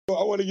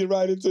want to get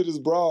right into this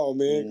brawl,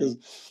 man, because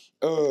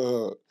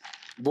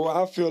boy,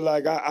 I feel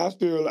like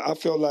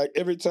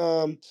every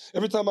time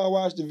I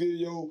watch the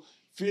video,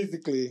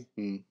 physically,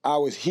 I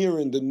was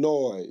hearing the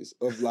noise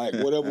of like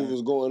whatever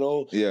was going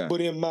on. Yeah.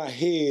 But in my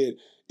head,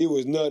 it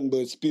was nothing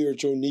but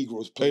spiritual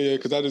Negroes playing. Yeah,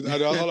 because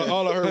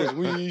all I heard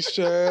was "We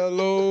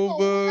shall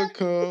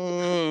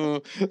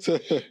overcome."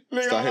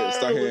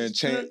 Start hearing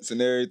chants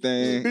and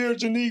everything.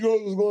 Spiritual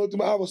Negroes was going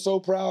through. I was so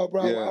proud,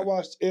 bro. Yeah. I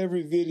watched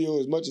every video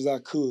as much as I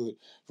could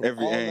from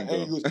Every all angle.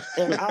 the angles,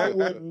 and I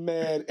wasn't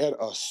mad at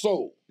a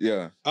soul.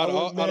 Yeah. I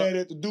wasn't mad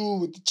at the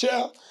dude with the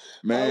chair.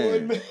 Man. I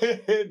wasn't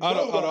mad at Out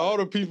of all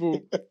the people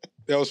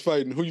that was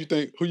fighting, who you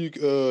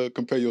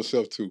compare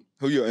yourself to?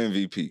 Who your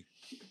MVP?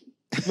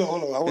 No,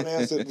 hold on. I want to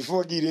answer,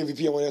 before I give you the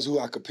MVP, I want to answer who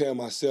I compare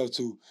myself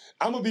to.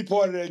 I'm going to be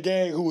part of that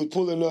gang who was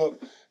pulling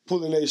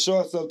their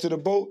shorts up to the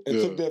boat and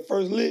took that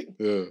first lick.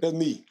 Yeah. That's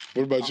me.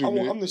 What about you,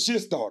 Nick? I'm the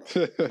shit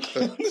starter.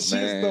 I'm the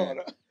shit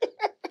starter.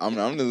 I'm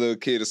the little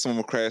kid that swam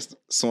across the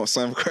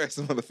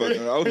motherfucker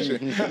in the ocean.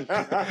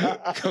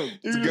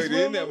 Get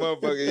in that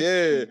motherfucker,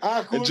 yeah.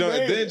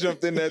 Then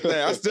jumped in that thing.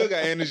 I still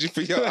got energy for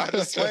y'all. I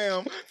just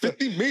swam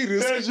 50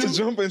 meters to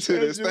jump into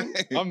this thing.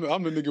 I'm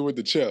the nigga with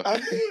the chair.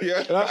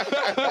 Yeah.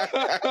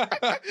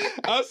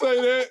 I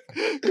say that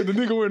because the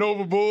nigga went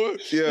overboard.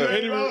 Yeah.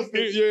 And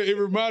it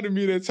reminded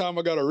me of that time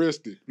I got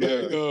arrested.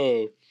 Like,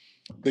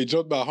 they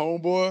jumped my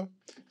homeboy.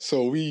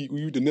 So we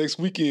the next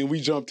weekend we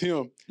jumped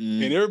him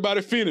and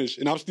everybody finished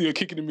and I'm still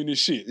kicking him in this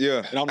shit.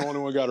 Yeah. And I'm the only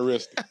one got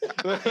arrested.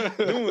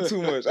 Doing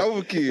too much.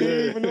 Overkill. He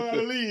didn't even know how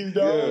to leave,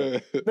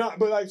 dog. Yeah. Nah,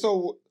 but like,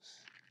 so,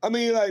 I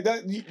mean, like,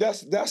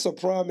 that's a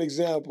prime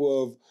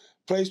example of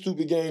play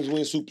stupid games,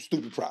 win super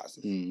stupid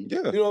prizes.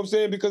 Yeah. You know what I'm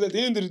saying? Because at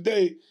the end of the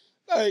day,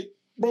 like,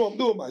 bro, I'm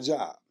doing my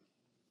job.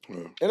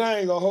 Yeah. And I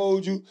ain't gonna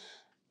hold you.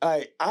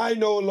 Like, I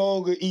no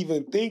longer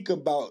even think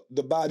about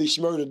the body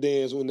schmurder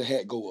dance when the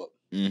hat go up.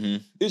 Mm-hmm.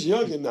 It's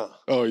youngin' now.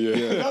 Oh,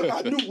 yeah.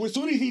 I knew as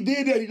soon as he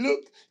did that, he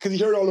looked, because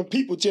he heard all them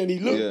people chanting,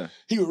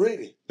 he was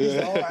ready. He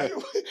said, all right.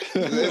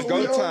 Let's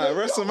go time.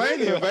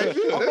 WrestleMania,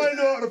 baby. I might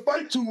know how to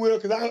fight too well,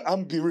 because I'm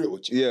going to be real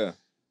with you. Yeah.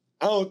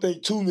 I don't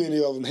think too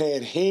many of them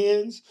had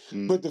hands,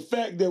 but the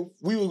fact that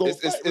we were going to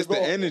fight it's the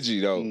energy,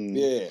 though.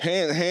 Yeah.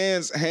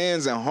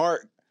 Hands and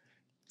heart.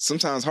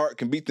 Sometimes heart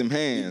can beat them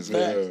hands.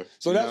 Yeah.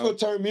 So that's what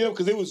turned me up,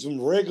 because it was some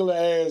regular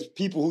ass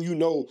people who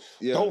don't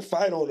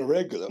fight on the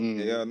regular.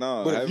 Yeah,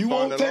 no. But if you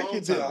won't take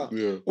it down,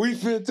 we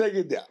finna take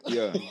it down.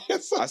 Yeah.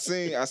 I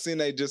seen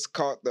they just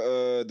caught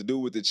the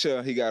dude with the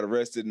chair. He got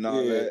arrested and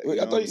all that.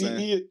 I thought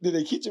did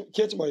they catch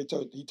him or he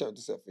turned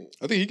himself in?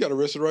 I think he got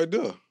arrested right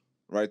there.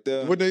 Right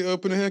there. Would they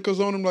put the handcuffs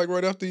on him like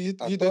right after he hit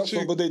that chick?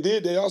 So, but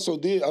they also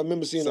did. I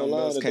remember seeing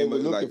online that they were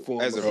looking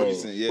for him. As of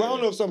recent, yeah. But I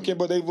don't know if something came,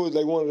 but they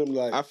wanted them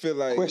like, I feel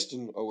like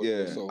question or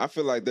whatever. Yeah. So. I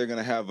feel like they're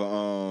gonna have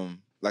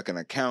like an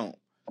account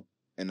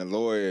and a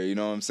lawyer, you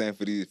know what I'm saying,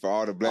 for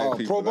all the black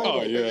people. Pro bono.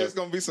 Like, it's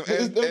gonna be some.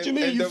 What you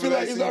mean? You feel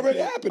like it's already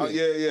happening? Oh,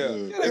 yeah.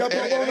 They got pro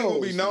It ain't gonna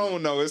bonos. be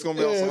known though. It's gonna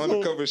be on some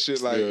undercover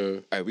shit. Like,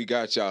 hey, we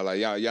got y'all. Like,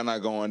 y'all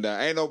not going down.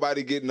 Ain't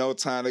nobody getting no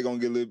time. They gonna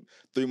get a little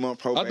 3-month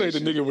probation. I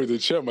think the nigga with the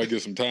chair might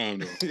get some time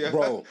though. Yeah.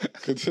 Bro,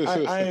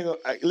 I ain't gonna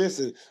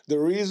listen. The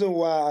reason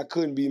why I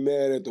couldn't be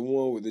mad at the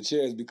one with the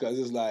chair is because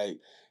it's like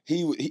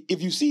he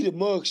if you see the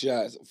mug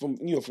shots from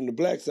the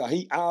black side,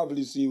 he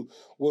obviously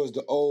was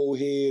the old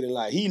head, and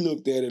like he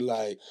looked at it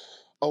like,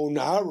 oh,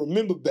 now I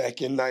remember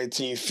back in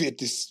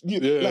 1950s.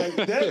 Like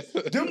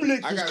that, them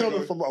licks was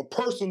coming from a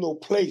personal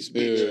place,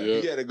 bitch.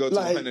 Yeah. He had to go to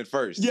 100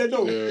 first. Yeah,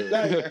 no.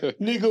 Like,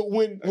 nigga,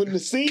 when the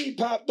scene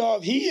popped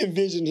off, he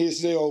envisioned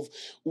himself,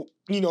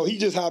 he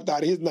just hopped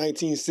out of his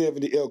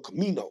 1970 El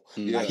Camino.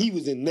 Like, he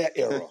was in that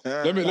era.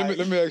 Let me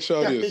ask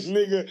y'all this.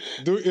 Nigga.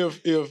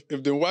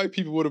 If the white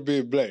people would have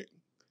been black,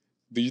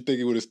 do you think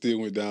it would have still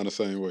went down the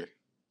same way?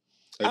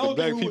 Like the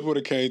black people would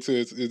have came to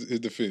his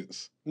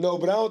defense. No,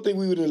 but I don't think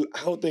we would have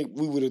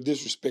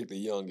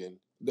disrespected youngin.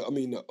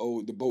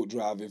 The boat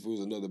driver if it was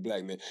another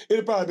black man.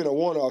 It'd probably been a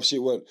one-off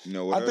shit.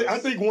 I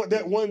think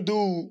that one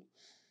dude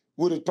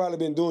would have probably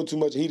been doing too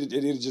much. It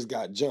just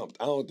got jumped.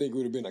 I don't think it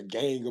would have been a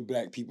gang of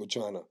black people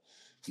trying to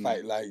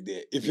fight like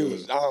that. If it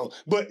was,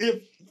 but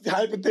if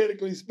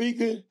hypothetically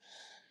speaking,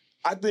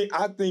 I think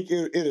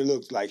it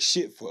looks like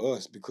shit for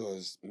us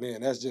because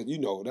man, that's just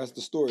that's the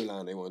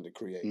storyline they wanted to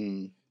create.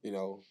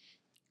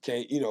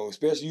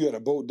 Especially you at a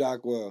boat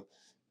dock where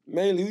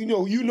mainly you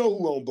know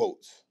who own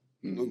boats.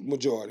 The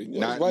majority.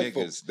 Not white niggas.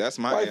 Folks. That's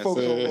my white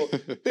answer.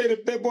 Folks they'd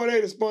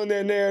have spun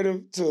that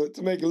narrative to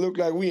make it look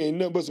like we ain't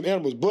nothing but some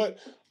animals. But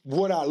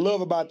what I love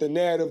about the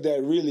narrative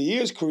that really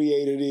is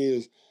created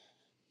is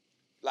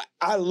like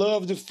I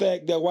love the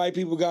fact that white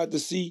people got to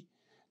see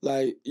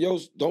like, yo,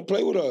 don't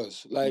play with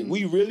us. Like,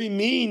 we really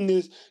mean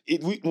this.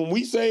 When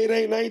we say it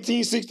ain't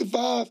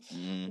 1965,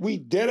 we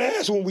dead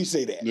ass when we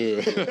say that.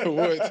 Yeah.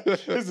 What?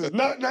 This is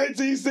not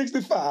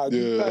 1965.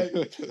 Yeah. Like,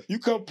 you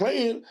come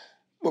playing, I'm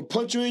gonna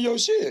punch you in your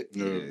shit.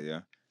 Yeah.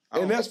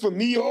 And that's for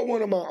me or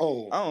one of my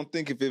own. I don't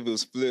think if it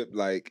was flipped,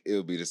 like, it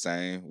would be the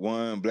same.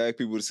 One, black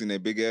people would have seen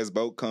that big-ass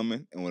boat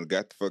coming and would have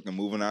got the fucking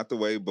moving out the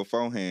way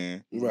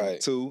beforehand.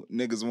 Right. Two,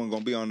 niggas weren't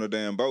going to be on no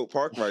damn boat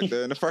parked right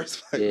there in the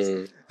first place.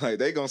 Yeah. Like,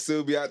 they going to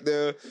still be out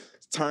there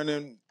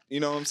turning, you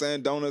know what I'm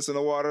saying, donuts in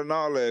the water and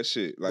all that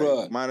shit.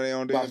 Like, mind their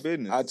own damn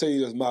business. I tell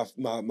you this, my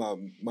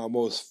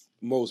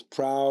most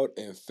proud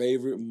and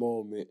favorite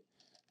moment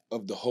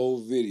of the whole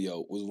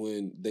video was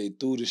when they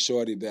threw the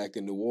shorty back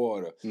in the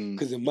water.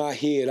 Because in my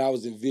head, I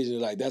was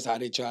envisioning, like, that's how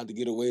they tried to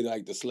get away,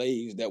 like, the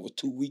slaves that was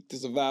too weak to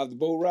survive the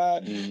boat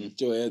ride.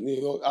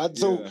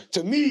 So,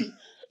 to me,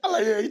 I'm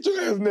like, yeah, get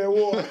your ass in that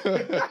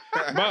water.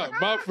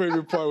 my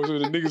favorite part was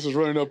when the niggas was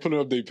running up,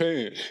 pulling up their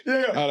pants.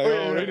 Yeah. I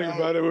like, they didn't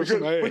buy that with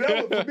some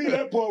ass. But for me,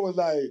 that part was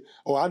like,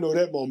 oh, I know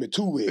that moment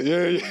too well.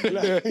 Yeah.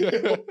 Like,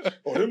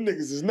 oh, them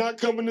niggas is not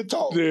coming to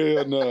talk.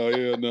 Yeah,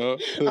 no.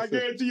 I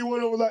guarantee you one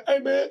of them was like, hey,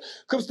 man,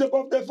 come step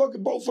off that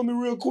fucking boat for me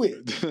real quick.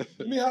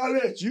 Let me holler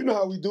at you. You know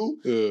how we do.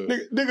 Yeah.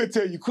 Nigga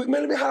tell you quick,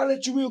 man, let me holler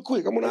at you real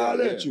quick. I'm going to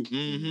holler at you.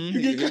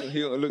 Mm-hmm.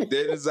 He'll look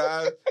dead in his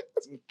eyes,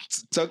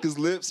 tuck his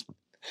lips.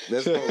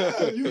 Let's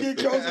go. You get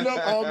close enough,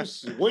 I'm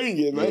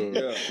swinging, man.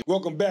 Yeah.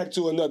 Welcome back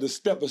to another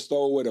Stepper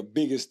Store where the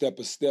biggest step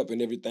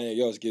and everything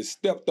else gets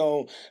stepped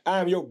on.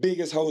 I'm your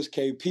biggest host,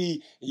 KP.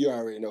 You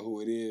already know who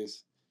it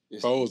is.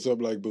 What's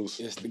up, like Boost?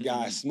 It's the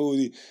guy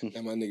Smoothie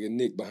and my nigga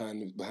Nick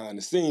behind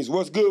the scenes.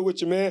 What's good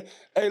with you, man?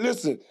 Hey,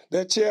 listen,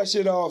 that chair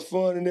shit all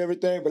fun and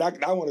everything, but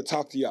I want to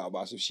talk to y'all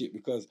about some shit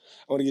because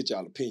I want to get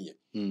y'all opinion.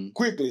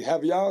 Quickly,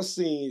 have y'all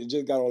seen? It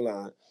just got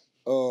online.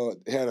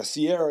 Had a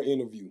Ciara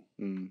interview,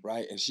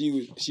 right? And she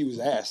was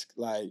asked,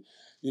 like,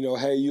 you know,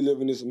 hey, you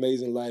living this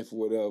amazing life or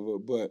whatever,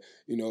 but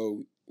you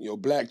know,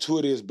 Black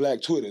Twitter is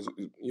Black Twitter,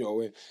 you know,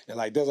 and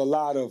like there's a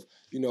lot of,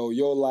 you know,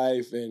 your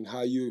life and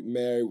how you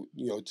married,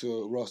 you know,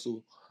 to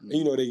Russell. And,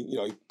 you know, they, you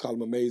know, call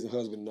him amazing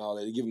husband and all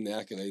that. They give him the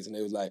accolades, and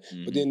they was like,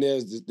 but then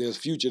there's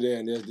Future there,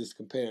 and there's this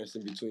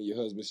comparison between your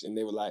husbands, and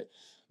they were like,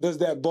 does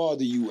that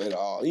bother you at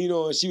all? You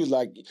know, and she was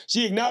like,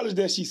 she acknowledged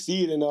that she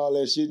see it and all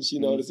that shit, and she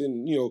noticed,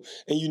 and you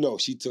know,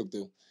 she took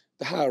the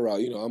high route.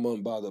 You know, I'm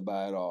unbothered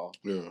by it all.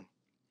 Yeah.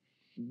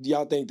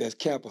 Y'all think that's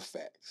cap or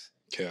facts?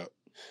 Cap.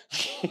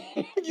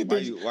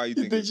 Why you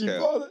think she cap?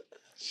 bothered?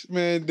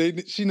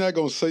 Man, she not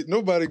gonna say,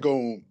 nobody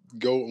gonna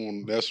go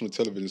on national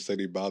television and say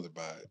they bothered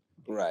by it.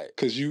 Right.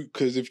 Because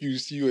if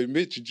you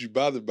admit that you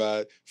bothered by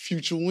it,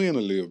 Future win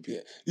a little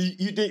bit. Yeah.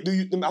 You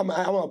think? I'm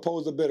gonna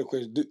pose a better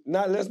question.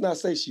 Let's not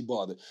say she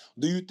bothered.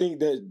 Do you think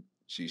that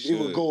it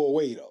would go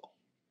away though?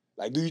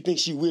 Like, do you think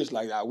she wished?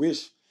 Like, I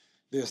wish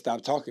they'll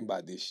stop talking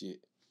about this shit.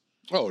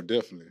 Oh,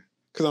 definitely.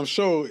 Because I'm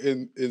sure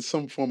in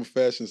some form of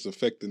fashion it's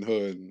affecting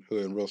her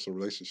and Russell's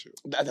relationship.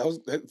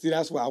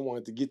 That's what I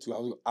wanted to get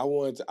to. I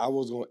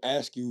was gonna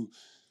ask you,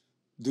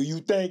 do you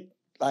think,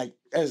 like,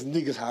 as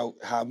niggas, how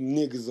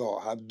niggas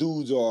are, how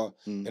dudes are,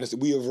 and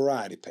we a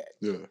variety pack.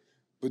 Yeah.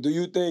 But do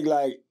you think,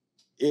 like,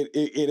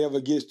 it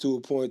ever gets to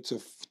a point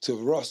to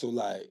Russell,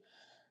 like,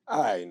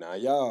 all right, now,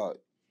 y'all,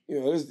 you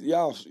know,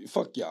 y'all,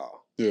 fuck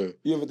y'all. Yeah.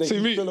 You ever think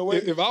you feel away?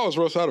 If I was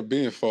Russell, I'd have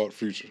been fought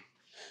Future.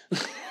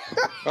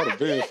 I'd have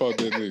been fought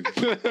that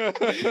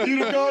nigga. You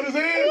done called his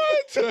head?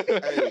 What?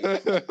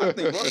 I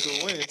think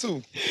Russell win,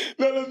 too.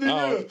 Let's be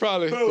real.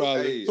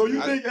 Probably. So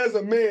you think as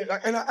a man,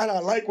 and I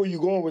like where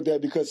you're going with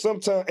that, because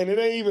sometimes, and it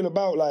ain't even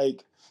about,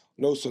 like,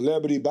 no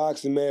celebrity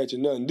boxing match or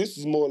nothing. This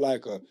is more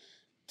like a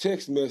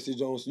text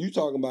message on, so you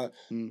talking about,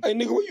 hey,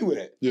 nigga, where you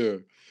at? Yeah.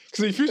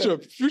 See, Future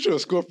a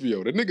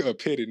Scorpio. The nigga a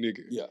petty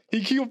nigga. Yeah.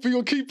 He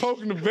gonna keep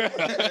poking the bear.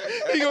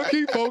 He gonna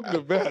keep poking the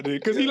bear, nigga.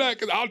 Because he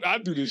like, I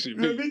do this shit.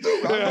 Yeah, me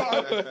too.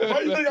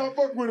 Why you think I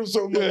fuck with him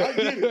so much? I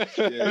get it.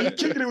 Yeah. And he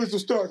kicking it with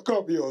some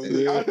Scorpios.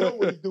 Yeah. I know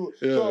what he's doing.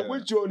 Yeah. So I'm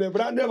with you on that.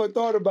 But I never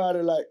thought about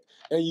it like,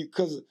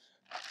 because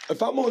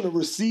if I'm on the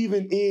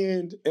receiving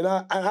end, and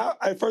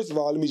I first of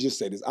all, let me just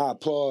say this. I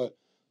applaud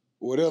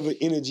whatever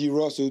energy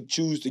Russell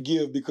choose to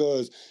give,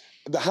 because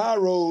the high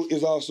road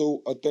is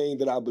also a thing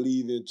that I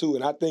believe in too,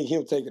 and I think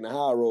him taking the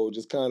high road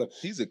just kind of,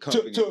 he's a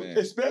company man,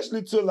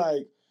 especially to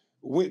like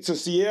to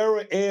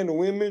Ciara and the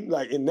women,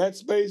 like in that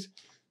space,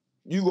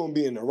 you gonna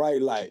be in the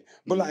right light.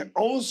 But like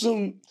on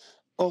some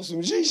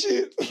G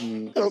shit,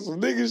 on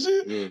some nigga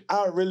shit,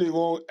 I really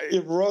want,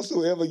 if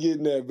Russell ever get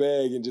in that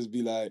bag and just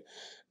be like,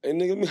 hey,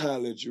 nigga, let me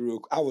holler at you real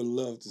quick. I would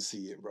love to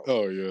see it, bro.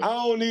 Oh, yeah.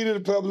 I don't need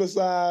it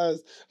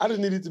publicized. I just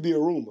need it to be a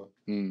rumor.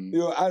 You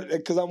know,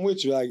 because I'm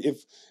with you. Like,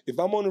 if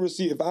I'm on the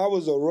receipt, if I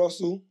was a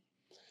Russell,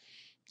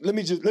 let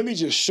me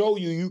just show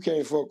you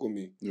can't fuck with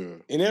me. Yeah.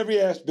 In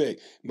every aspect.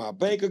 My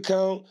bank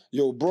account,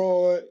 your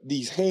broad,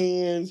 these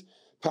hands,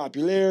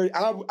 popularity.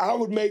 I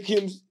would make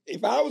him,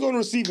 if I was on the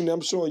receiving,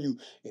 I'm showing you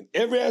in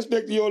every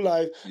aspect of your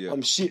life,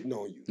 I'm shitting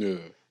on you. Yeah.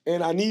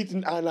 And I need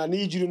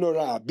you to know that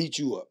I'll beat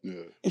you up.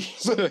 Yeah.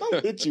 So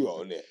I'll hit you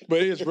on that.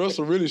 But is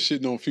Russell really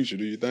shitting on Future,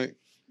 do you think?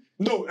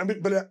 No, I mean,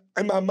 but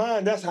in my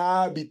mind, that's how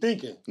I be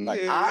thinking.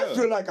 Like, I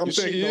feel like I'm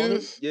shitting on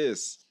it.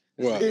 Yes.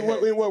 In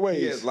what way?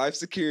 He has life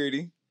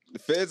security. The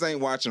feds ain't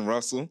watching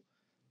Russell.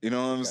 You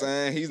know what I'm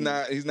saying? He's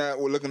not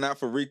looking out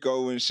for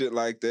Rico and shit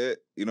like that.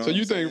 You know. So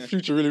you think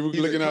Future really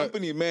looking out? He's a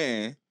company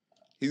man.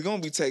 He's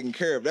gonna be taken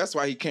care of. That's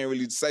why he can't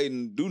really say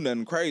and do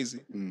nothing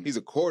crazy. He's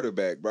a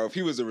quarterback, bro. If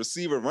he was a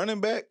receiver, running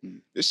back,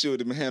 this shit would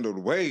have been handled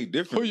way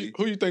differently.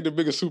 Who you think the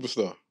biggest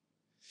superstar?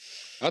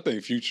 I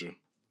think Future.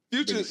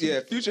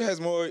 Future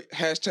has more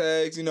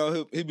hashtags. You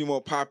know, he'll be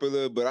more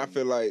popular. But I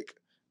feel like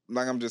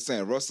I'm just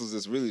saying, Russell's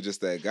is really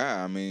just that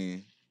guy. I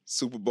mean,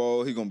 Super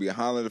Bowl, he gonna be a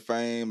Hall of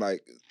Fame.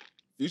 Like,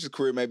 Future's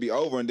career may be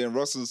over, and then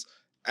Russell's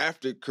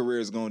after career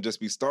is gonna just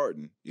be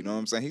starting. You know what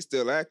I'm saying? He's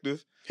still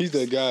active. He's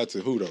that guy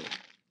to who though?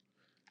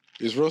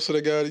 Is Russell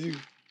that guy to you?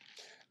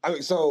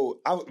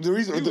 The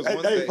reason he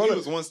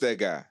was once that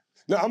guy.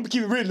 No, I'm gonna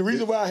keep it real. The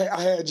reason why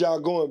I had y'all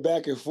going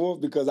back and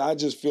forth because I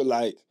just feel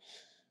like,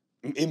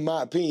 in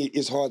my opinion,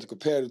 it's hard to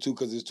compare the two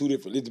because it's two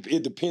different.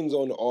 It depends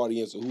on the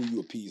audience or who you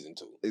appeasing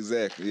to.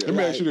 Exactly. Yeah. Let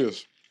me ask you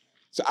this.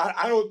 So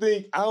I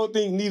don't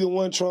think neither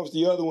one trumps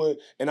the other one.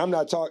 And I'm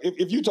not talking.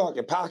 If you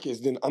talking pockets,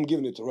 then I'm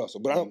giving it to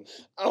Russell. But I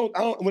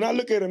don't. When I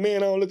look at a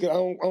man, I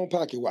don't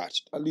pocket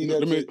watch. I leave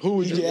that. Who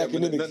would you?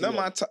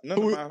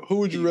 Who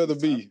would you rather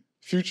be?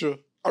 Future.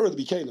 I'd rather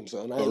be Caleb,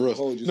 son. I ain't gonna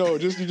hold you. No,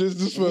 just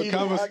for a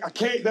conversation. I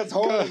can't. That's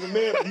hard as a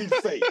man for me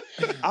to say.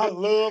 I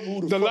love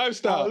who the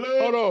lifestyle.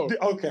 Hold on.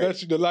 Okay.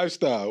 That's the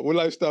lifestyle. What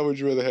lifestyle would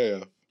you rather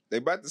have? They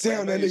about the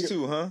same age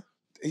too, huh?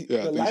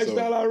 Yeah, the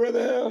lifestyle I'd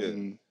rather have?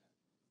 Yeah.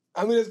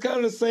 I mean, it's kind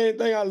of the same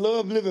thing. I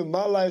love living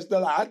my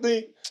lifestyle. I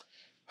think...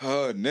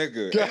 Oh,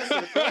 nigga.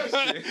 Answer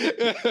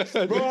the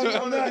question. Bro, I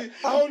don't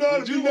know how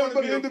to do that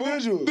for the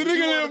individual. The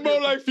nigga live more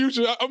like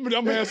Future.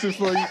 I'm answering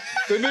for you.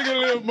 The nigga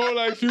live more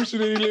like Future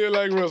than he live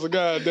like Russell.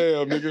 God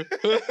damn, nigga.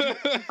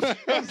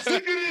 I'm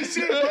sick of this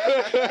shit, bro.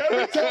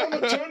 Every time I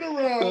turn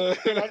around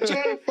and I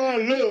try to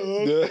find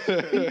love,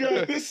 you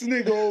got this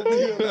nigga over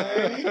here,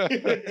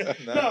 man.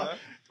 No,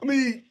 I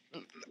mean...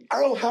 I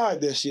don't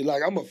hide that shit.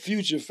 Like, I'm a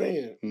Future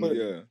fan. But,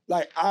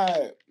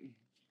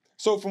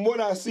 so from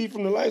what I see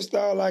from the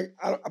lifestyle, like,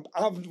 I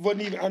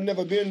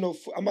never been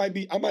I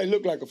might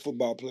look like a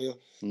football player.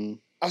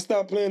 I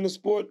stopped playing the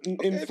sport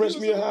in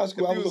freshman year of high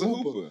school. I was a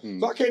hooper.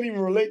 So I can't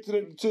even relate to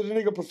the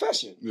nigga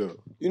profession. Yeah.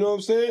 You know what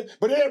I'm saying?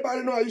 But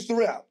everybody know I used to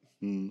rap.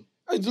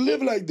 I used to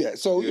live like that.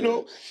 So, you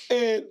know,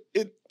 and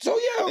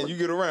And you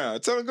get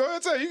around. Go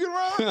ahead, tell you get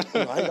around.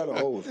 No, I ain't got no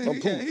hoes. I'm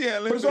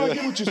poop. But so I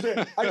get what you're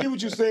saying. I get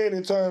what you're saying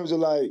in terms of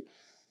like,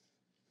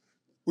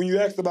 when you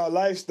asked about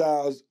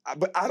lifestyles,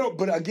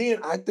 but again,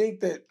 I think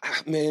that,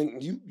 man,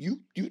 you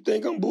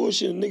think I'm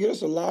bullshitting, nigga,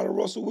 there's a lot of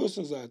Russell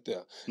Wilsons out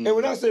there. And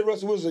when I say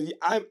Russell Wilson,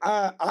 I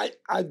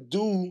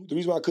do, the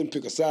reason why I couldn't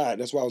pick a side,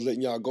 that's why I was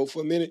letting y'all go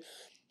for a minute,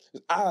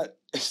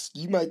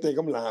 you might think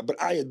I'm lying,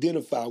 but I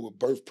identify with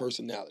birth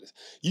personalities.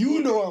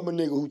 You know I'm a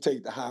nigga who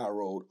take the high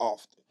road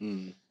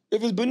often.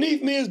 If it's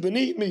beneath me, it's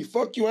beneath me.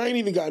 Fuck you, I ain't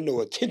even got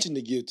no attention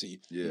to give to you.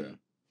 Yeah.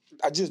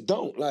 I just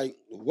don't, like,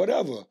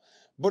 whatever.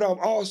 But I'm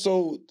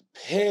also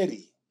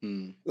petty.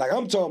 Like,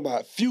 I'm talking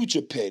about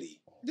Future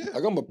petty. Yeah.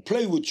 Like, I'm going to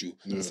play with you.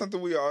 That's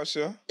something we all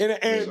share.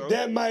 And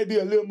that might be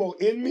a little more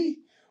in me.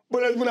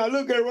 But when I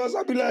look at Russ,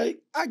 I be like,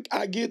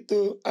 I get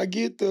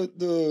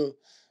the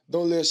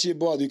don't let shit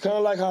bother you. Kind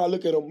of like how I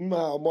look at him, remember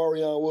how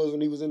Marion was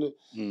when he was in the...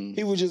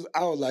 He was just,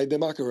 I was like,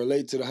 damn, I can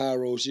relate to the high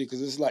road shit. Because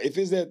it's like, if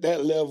it's at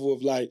that level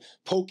of like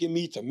poking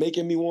me to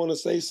making me want to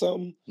say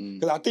something.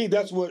 Because I think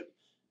that's what...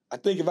 I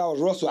think if I was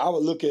Russell, I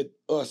would look at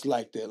us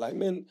like that. Like,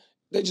 man...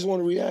 They just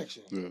want a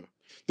reaction. Yeah.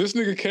 This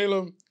nigga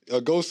Caleb, a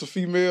ghost of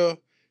female,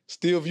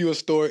 still view a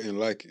story and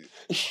like it.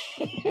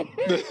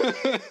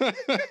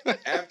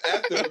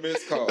 After the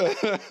missed call.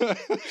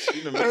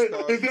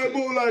 Is that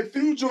more like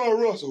Future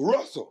or Russell?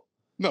 Russell.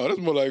 No, that's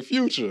more like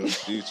Future.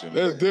 Future.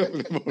 That's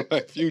definitely more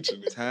like Future.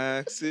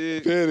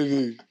 Toxic.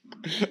 Petty.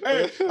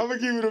 Hey, I'm going to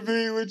keep it a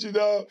bean with you,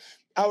 dog.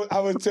 I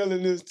was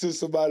telling this to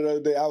somebody the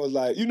other day. I was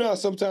like, you know how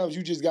sometimes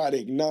you just got to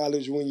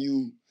acknowledge when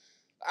you...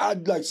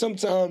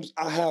 sometimes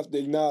I have to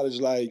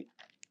acknowledge like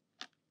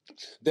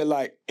that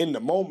like in the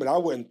moment I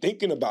wasn't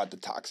thinking about the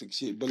toxic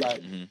shit, but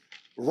like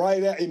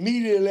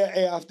immediately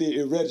after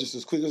it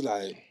registers quick, it's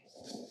like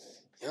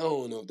I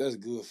don't know if that's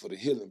good for the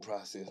healing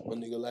process, my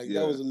nigga. Like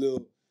that was a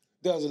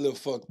little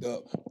fucked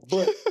up.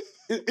 But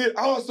it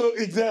also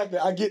exactly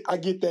I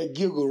get that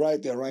giggle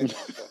right there, right now.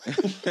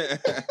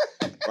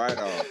 Right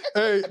on.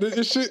 Hey,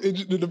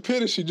 the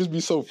petty shit just be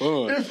so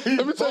fun.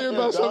 Let me tell you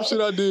about some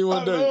shit I did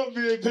one day. I love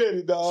being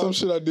petty, dog. Some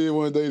shit I did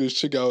one day, this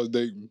chick I was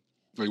dating.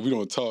 Like, we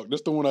don't talk.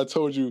 That's the one I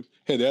told you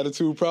had the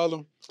attitude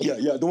problem?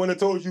 Yeah. The one that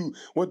told you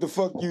what the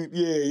fuck you,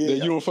 That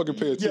you don't fucking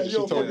pay attention.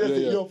 You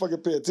don't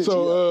fucking pay attention.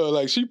 So,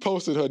 like, she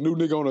posted her new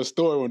nigga on her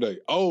story one day.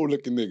 Old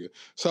looking nigga.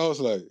 So I was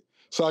like,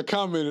 I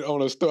commented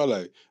on her story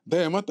like,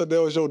 damn, I thought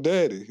that was your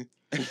daddy.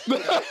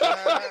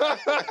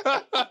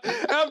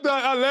 After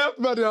I laughed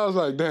about it, I was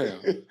like, damn,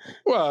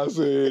 why I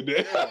said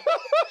that?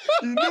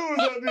 You knew it was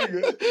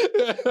that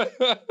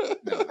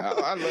nigga.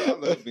 I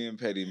love being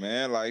petty,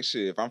 man. Like,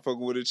 shit, if I'm fucking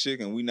with a chick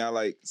and we not,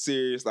 like,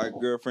 serious, like,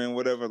 girlfriend,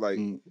 whatever, like,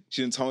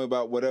 she didn't tell me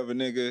about whatever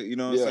nigga, you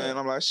know what I'm saying?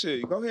 I'm like,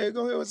 shit, go ahead.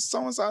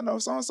 So-and-so, I know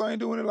so-and-so ain't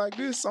doing it like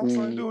this.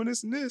 So-and-so ain't doing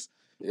this and this.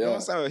 Yeah. You know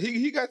what I'm saying?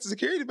 He got the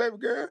security, baby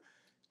girl.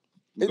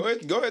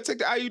 Go ahead, take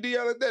the IUD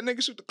out of that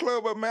nigga, shoot the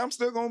club up, man. I'm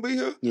still gonna be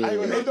here. Yeah.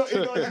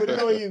 It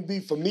don't even be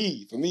for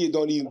me. For me, it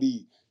don't even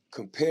be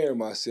comparing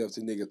myself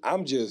to niggas.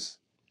 I'm just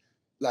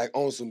like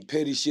on some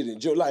petty shit and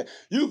joke. Like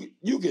you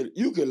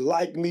can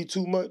like me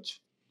too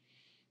much.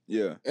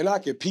 Yeah. And I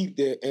can peep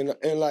that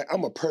and like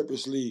I'm a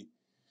purposely,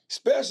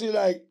 especially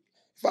like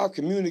if I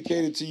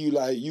communicated to you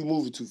like you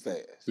moving too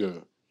fast. Yeah.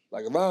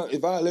 Like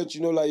if I let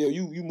you know like yo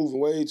you moving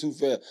way too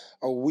fast,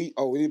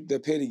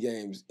 the petty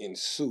games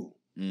ensue.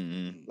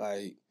 Mm-hmm.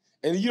 Like,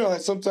 and you know,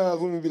 like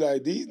sometimes women be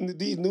like, these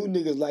new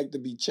niggas like to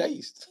be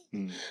chased.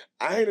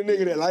 I ain't a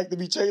nigga that like to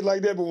be chased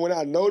like that, but when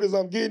I notice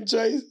I'm getting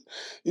chased,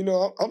 you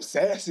know, I'm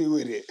sassy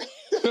with it.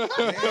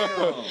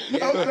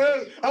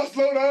 I'll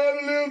slow down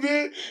a little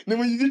bit. Then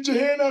when you get your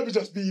hand up, you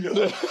just speed up.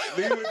 Leave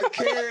with the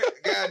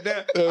carrot.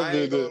 Goddamn. I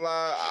ain't gonna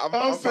lie.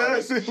 I'm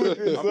sassy with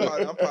it.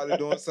 I'm probably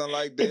doing something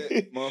like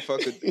that.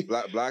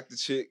 Motherfucker block the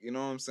chick, you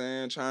know what I'm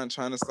saying? Trying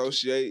to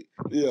associate.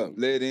 Yeah.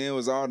 Let in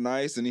was all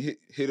nice, and he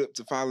hit up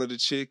to follow the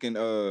chick, and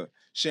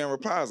she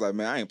replies like,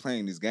 man, I ain't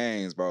playing these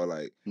games, bro.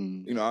 Like,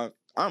 you know,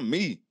 I'm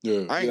me.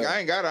 Yeah. I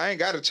ain't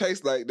got to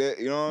chase like that.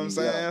 You know what I'm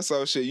saying? Yeah.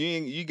 So shit, you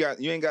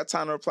ain't got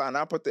time to reply, and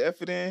I put the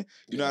effort in.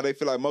 You know how they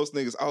feel like most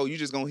niggas. Oh, you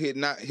just gonna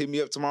hit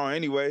me up tomorrow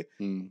anyway.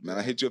 Man,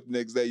 I hit you up the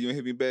next day. You ain't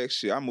hit me back.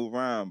 Shit, I move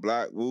around,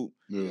 block, whoop.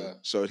 Yeah.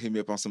 So hit me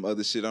up on some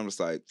other shit. I'm just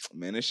like,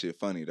 man, this shit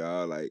funny,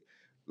 dog. Like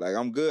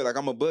I'm good. Like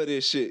I'm above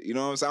this shit. You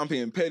know what I'm saying? I'm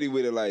being petty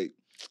with it. Like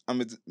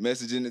I'm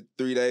messaging it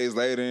 3 days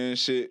later and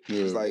shit.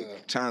 Yeah. It's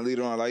like trying to lead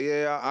on. Like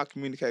I'll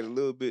communicate a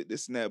little bit,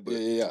 this and that. But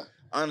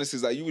honestly,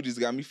 it's like you just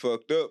got me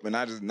fucked up, and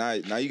I just now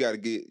you gotta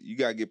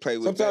get played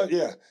with.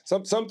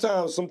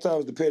 Sometimes,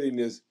 sometimes the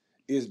pettiness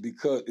is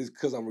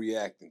because I'm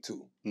reacting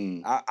to.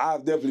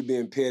 I've definitely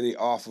been petty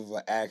off of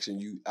an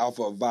action off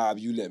of a vibe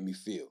you let me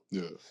feel.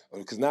 Yeah.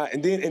 Because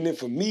and then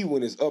for me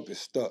when it's up, it's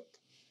stuck.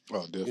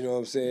 Oh, definitely. You know what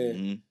I'm saying?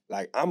 Mm-hmm.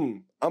 Like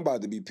I'm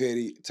about to be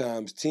petty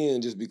times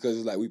 10 just because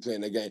it's like we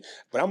playing that game.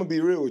 But I'm gonna be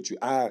real with you.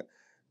 I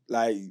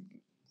like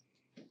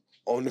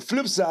on the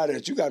flip side of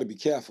that, you got to be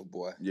careful,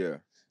 boy. Yeah.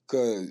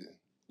 Cause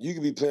you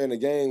could be playing a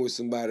game with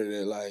somebody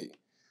that like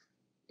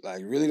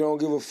really don't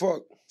give a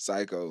fuck.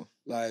 Psycho.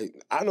 Like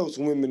I know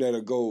some women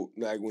that'll go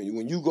like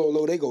when you go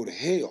low, they go to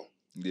hell.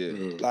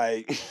 Yeah.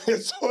 Like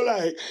so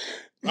like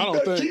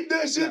keep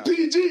that shit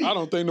PG. I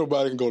don't think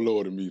nobody can go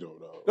lower than me though.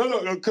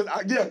 No,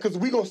 cause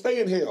we gonna stay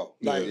in hell.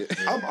 Like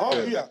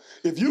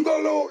If you go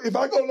low, if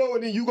I go low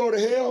and then you go to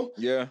hell,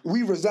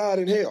 we reside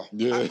in hell.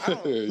 Yeah.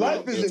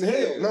 Life is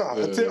in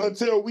hell.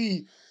 Until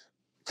we.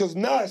 Cause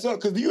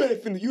cause you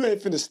ain't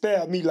finna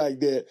stab me like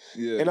that,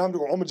 and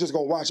I'm just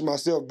gonna watch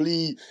myself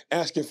bleed,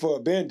 asking for a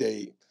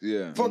Band-Aid.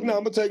 Yeah. Fuck now,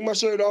 I'm gonna take my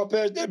shirt off,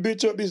 patch that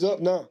bitch up. It's up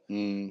now.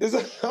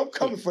 I'm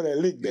coming for that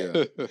lick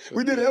back.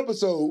 We did an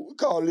episode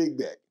called Lick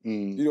Back.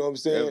 You know what I'm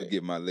saying? Never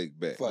get my lick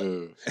back.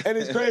 And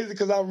it's crazy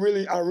because I'm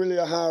really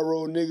a high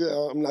road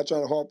nigga. I'm not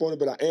trying to harp on it,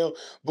 but I am.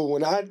 But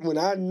when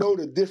I know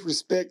the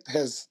disrespect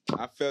has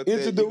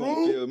entered the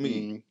room, feel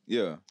me.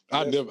 Yeah.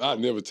 I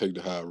never take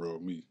the high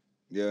road, me.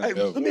 Yeah. Hey,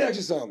 let me ask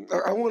you something.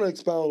 I want to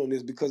expound on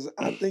this because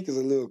I think it's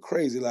a little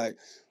crazy. Like,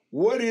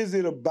 what is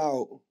it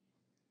about,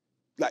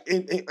 like,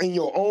 in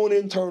your own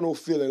internal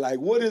feeling? Like,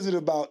 what is it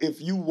about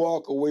if you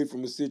walk away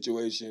from a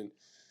situation,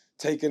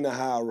 taking the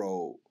high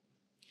road?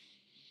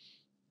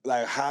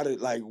 Like,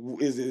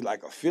 is it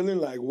like a feeling?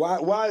 Like,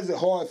 why is it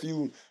hard for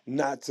you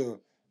not to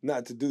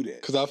do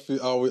that? Because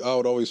I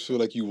would always feel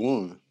like you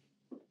won.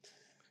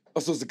 Oh,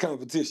 so it's a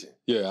competition.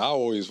 Yeah, I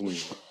always win.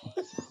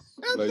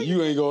 Like,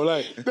 you ain't gonna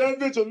like that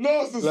bitch a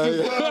narcissist.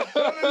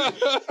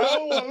 I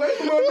don't want to let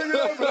my nigga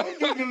know, I'm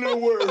getting a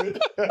little worried.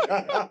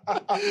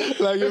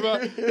 Like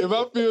if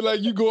I feel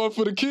like you going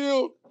for the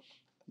kill,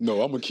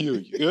 no, I'm gonna kill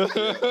you.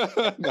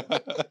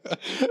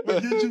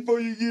 But get you before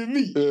you get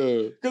me.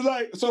 Yeah. Cause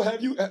like, so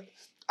have you?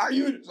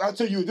 I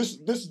tell you, this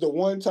is the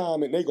one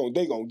time, and they gonna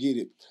get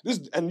it.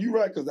 And you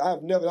right, cause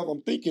I'm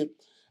thinking,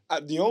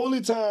 the only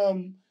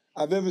time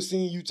I've ever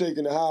seen you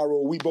taking the high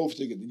road, we both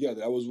took it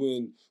together. That was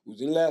when we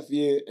was in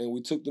Lafayette and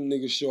we took them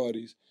niggas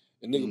shorties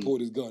and nigga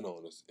pulled his gun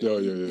on us. Yeah.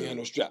 He had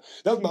no strap.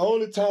 That's my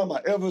only time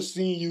I ever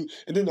seen you.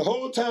 And then the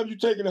whole time you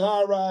taking the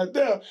high ride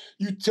there,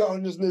 you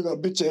telling this nigga a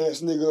bitch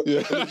ass nigga.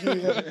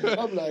 Yeah.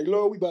 I'm like,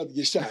 Lord, we about to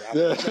get shot.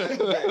 You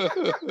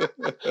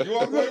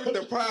walk away with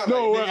the pride.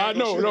 No, like, I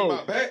know.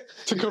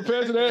 To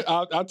compare to that,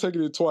 I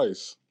taken it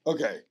twice.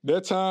 Okay.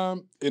 That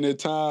time and that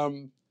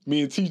time,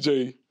 me and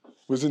TJ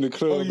was in the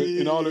club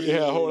and all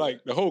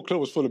the whole club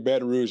was full of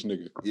Baton Rouge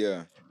nigga.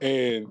 Yeah.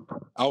 And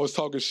I was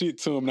talking shit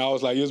to him and I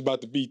was like, it's about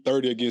to be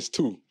 30 against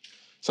 2.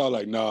 So I was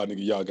like, nah,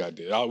 nigga, y'all got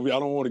that. I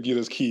don't want to get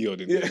us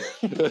killed. You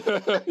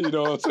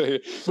know what I'm saying?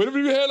 But if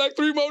we had like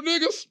 3 more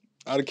niggas,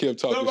 I'd have kept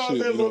talking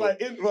shit. So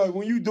like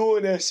when you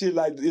doing that shit,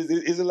 like,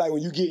 is it like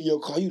when you get in your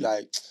car, you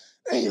like,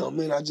 damn,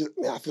 man, I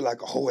feel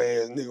like a whole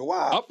ass nigga.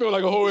 Wow. I feel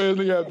like a whole ass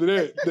nigga after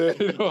that.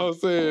 You know what I'm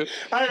saying?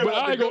 I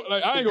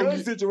ain't gonna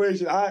get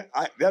situation.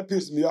 That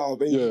pissed me off,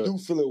 and you do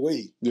feel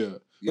away. Yeah.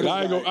 But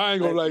I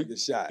ain't gonna like,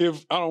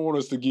 if I don't want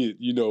us to get,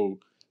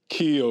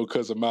 killed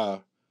because of my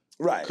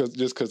Right.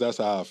 Just because that's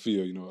how I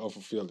feel, you know, I'm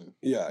fulfilling.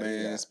 Yeah,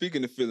 man. yeah.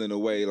 Speaking of feeling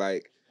away,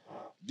 like,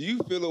 do you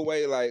feel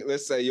away like,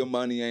 let's say your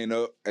money ain't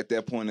up at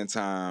that point in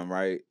time,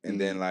 right? And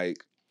then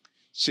like,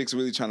 chicks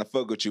really trying to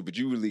fuck with you, but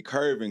you really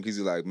curving because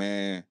you're like,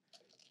 man,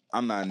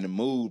 I'm not in the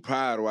mood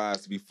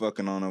pride-wise to be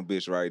fucking on no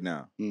bitch right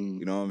now.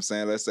 You know what I'm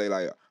saying? Let's say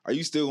like, are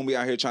you still gonna be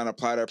out here trying to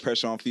apply that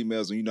pressure on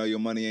females when you know your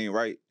money ain't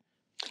right?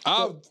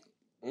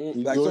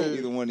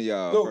 Either one of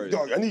y'all. No,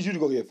 dog, I need you to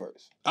go here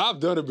first. I've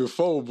done it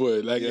before,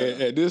 but like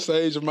at this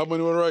age, if my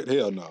money went right,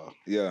 hell no.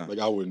 Yeah. Like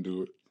I wouldn't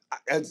do it.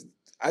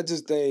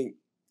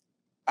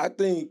 I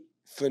think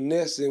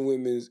finessing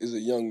women is a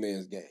young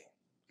man's game.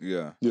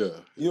 Yeah. Yeah.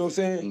 You know what I'm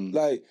saying?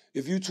 Like,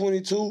 if you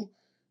 22,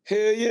 hell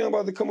yeah, I'm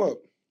about to come up.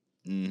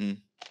 Mm-hmm.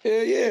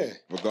 Hell yeah.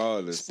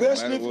 Regardless.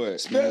 Especially, no matter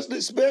what.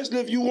 Especially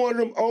if you one of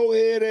them old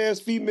head ass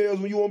females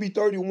when you want to be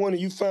 31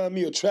 and you find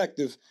me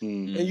attractive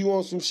and you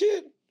want some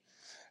shit.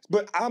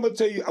 But I'm gonna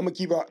tell you, I'm gonna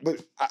keep out.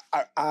 But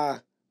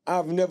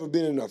I've never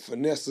been in a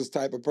finesses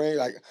type of prank.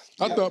 Like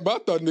I thought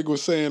nigga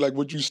was saying like,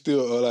 would you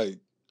still like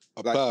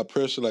apply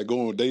pressure, like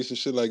go on dates and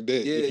shit like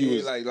that? Yeah, if you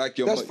was,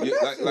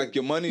 like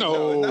your money.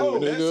 No,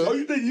 nigga. Oh,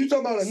 you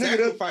talking about a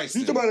nigga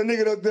you talking about a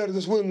nigga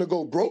that's willing to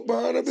go broke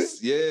behind a bitch?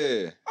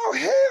 Yeah. Oh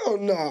hell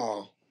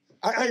no!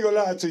 I ain't gonna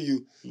lie to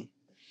you.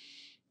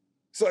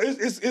 So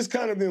it's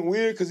kind of been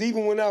weird because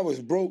even when I was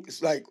broke,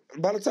 it's like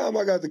by the time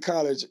I got to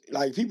college,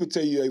 like people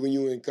tell you like, when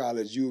you in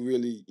college, you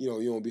really, you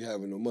don't be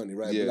having no money,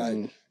 right? Yeah. But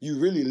like you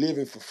really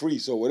living for free.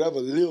 So whatever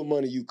little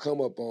money you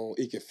come up on,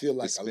 it can feel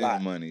like a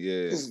lot. Money,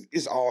 yeah.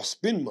 It's all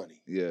spend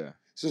money. Yeah.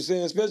 So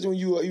saying, especially when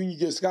you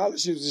get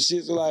scholarships and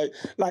shit, so like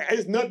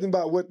it's nothing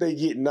about what they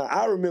get now.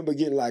 I remember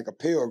getting like a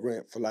Pell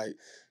Grant for like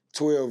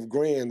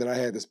 $12,000 that I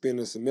had to spend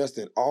a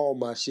semester and all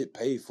my shit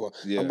paid for.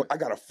 Yeah. I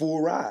got a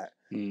full ride.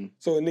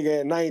 So a nigga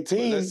at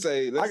 19, let's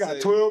say, I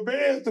got 12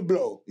 bands to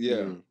blow.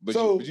 Yeah, but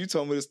you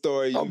told me the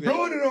story. I'm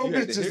blowing it on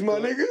bitches, my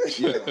nigga.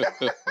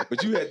 Yeah,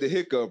 but you had the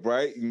hiccup,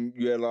 right?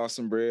 You had lost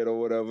some bread or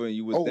whatever, and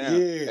you was down.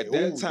 Yeah. At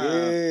that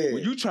time,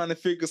 when you trying to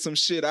figure some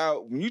shit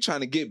out, when you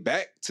trying to get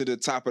back to the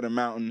top of the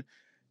mountain,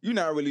 you're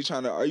not really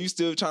trying to. Are you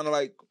still trying to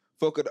like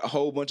fuck with a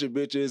whole bunch of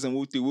bitches and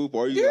whoop-de-whoop?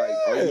 Or are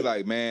you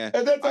like, man,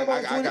 at that time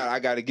I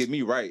gotta get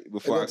me right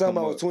before I come up? At that time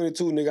I was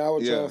 22, nigga, I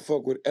was trying to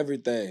fuck with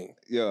everything.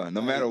 Yeah,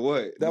 no matter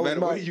what. That no was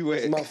matter where you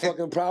at. my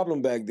fucking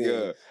problem back then.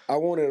 Yeah. I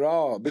wanted it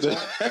all.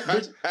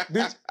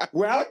 Bitch,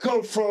 where I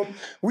come from,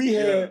 we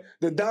had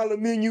the dollar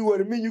menu where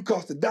the menu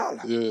cost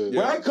 $1. Yeah.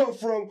 Where I come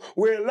from,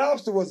 where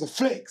lobster was a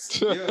flex.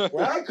 Yeah.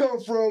 Where I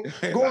come from,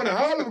 going to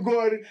Olive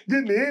Garden,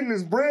 getting the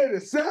endless bread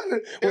and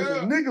salad was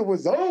a nigga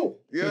was on.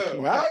 Yeah.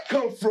 Where I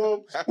come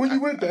from, when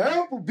you went to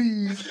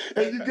Applebee's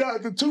and you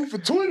got the 2 for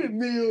 $20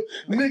 meal,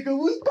 nigga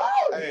was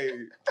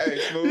balling. Hey,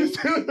 Smooth. You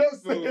see what I'm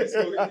saying?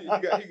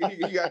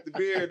 Smooth. He got the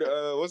beard.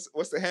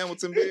 What's the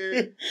Hamilton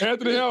beard?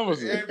 Anthony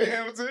Hamilton. Anthony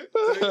Hamilton.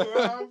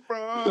 Where I'm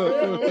from.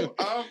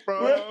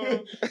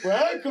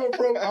 Where I come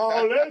from,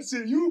 all that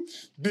shit, you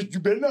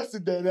better not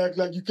sit there and act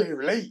like you can't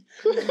relate.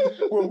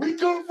 Where we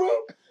come from,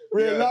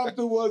 Red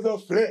Lobster was a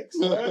flex,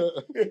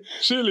 right?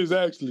 Chili's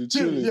actually.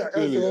 Chili's, yeah,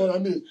 that's what I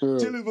mean. Yeah.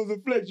 Chili's was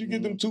a flex. You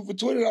get them 2 for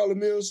 $20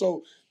 meals,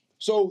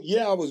 So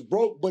yeah, I was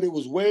broke, but it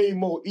was way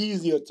more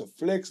easier to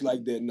flex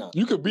like that now.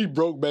 You could be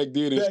broke back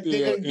then and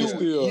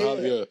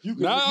still.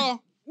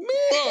 Now,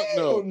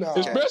 fuck no.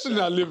 Especially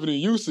not living in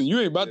Houston. You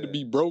ain't about to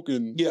be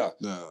broken. Yeah.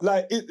 No.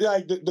 Like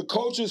the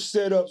culture's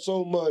set up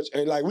so much,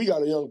 and like we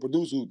got a young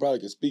producer who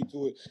probably can speak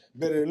to it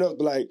better than us,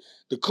 but like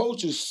the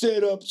culture's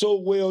set up so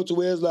well to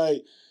where it's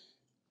like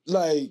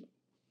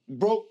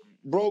broke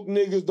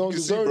niggas don't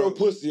deserve no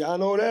pussy. I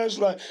know that's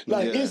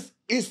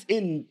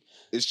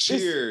it's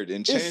cheered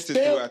and chanted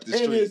throughout the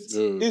streets.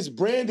 It's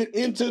branded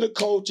into the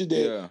culture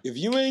that if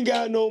you ain't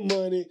got no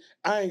money,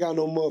 I ain't got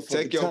no motherfucking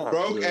time. Take your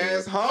broke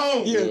ass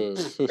home. Yeah.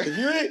 If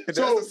you ain't, that's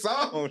a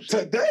song.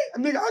 Today,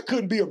 nigga, I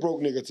couldn't be a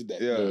broke nigga today.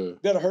 Yeah.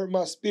 That'll hurt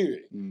my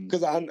spirit.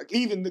 Because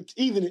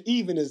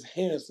even as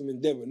handsome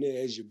and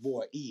debonair as your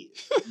boy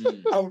is,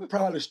 I would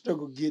probably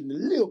struggle getting a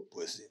little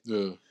pussy.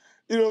 Yeah.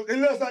 You know,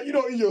 unless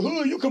in your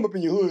hood, you come up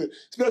in your hood,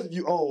 especially if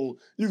you own,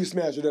 you can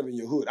smash whatever in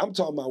your hood. I'm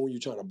talking about when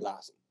you're trying to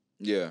blossom.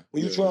 Yeah.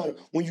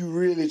 When you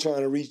really trying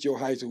to reach your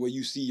heights of where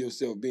you see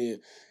yourself being,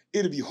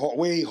 it'll be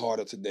way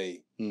harder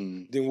today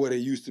than what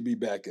it used to be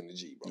back in the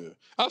G, bro. Yeah.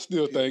 I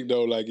still think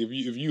though, like if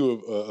you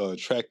a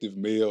attractive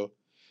male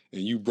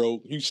and you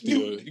broke, you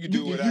can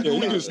do whatever. You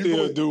can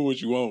still do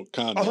what you want,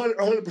 kind of.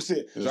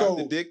 100%. Drop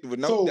the dick with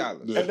no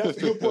dollars. And that's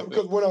a good point,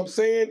 because what I'm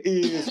saying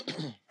is,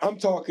 I'm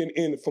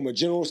talking from a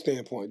general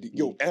standpoint,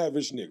 your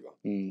average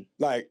nigga.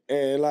 Like I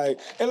ain't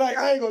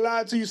gonna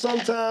lie to you,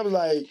 sometimes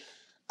like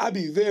I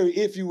be very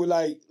iffy with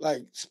like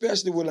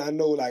especially when I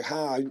know like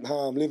how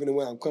I'm living and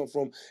where I'm coming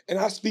from. And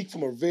I speak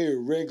from a very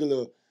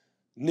regular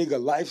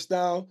nigga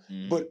lifestyle,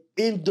 but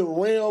in the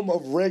realm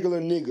of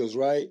regular niggas,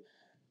 right?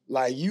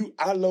 Like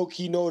I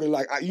low-key know that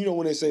like,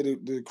 when they say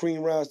the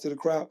cream rise to the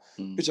crowd,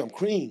 bitch, I'm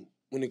cream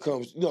when it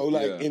comes,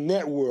 in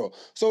that world.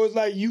 So it's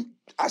like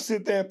I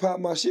sit there and pop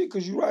my shit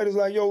because you right. It's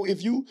like, yo,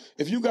 if you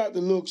got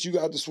the looks, you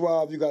got the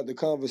suave, you got the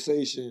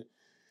conversation,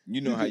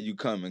 You know how you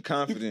coming,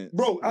 confident.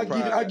 Bro,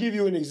 I give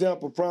you an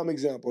example, prime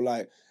example.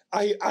 Like,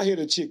 I hit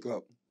a chick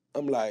up.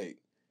 I'm like,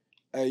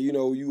 hey, you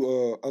know,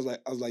 I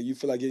was like, you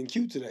feel like getting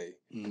cute today?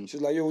 Mm-hmm.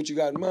 She's like, yo, what you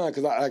got in mind?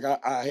 Because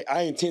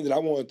I intended, I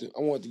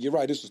wanted to get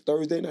right. This was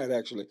Thursday night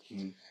actually,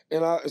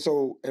 and I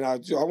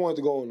wanted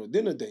to go on a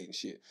dinner date and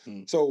shit.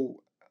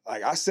 So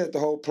like I set the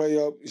whole play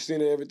up, you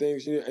seen everything,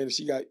 and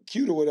she got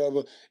cute or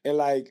whatever, and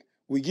like.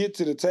 We get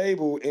to the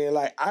table, and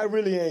like I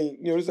really ain't,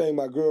 you know, this ain't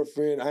my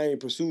girlfriend. I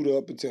ain't pursued her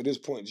up until this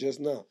point just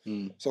now.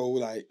 So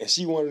like, and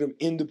she one of them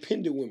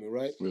independent women,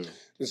 right? Yeah.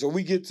 And so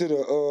we get to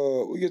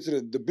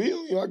the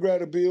bill. You know, I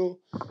grab the bill,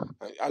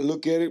 I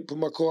look at it, put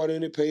my card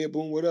in it, pay it,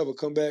 boom, whatever.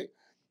 Come back,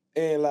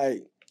 and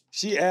like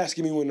she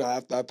asking me when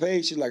after I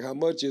paid, she's like, how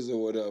much is it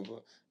or whatever.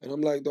 And I'm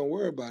like, don't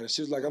worry about it.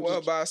 She's like, I'm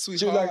just, about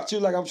sweetheart. She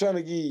was like, I'm trying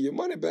to give you your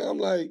money back. I'm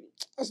like,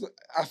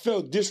 I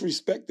felt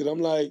disrespected. I'm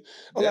like,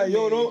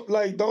 yo,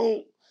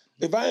 don't.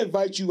 If I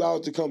invite you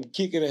out to come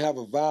kick it and have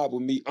a vibe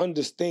with me,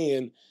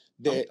 understand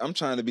that... I'm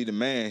trying to be the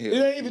man here.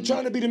 It ain't even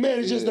trying to be the man.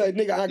 It's just like,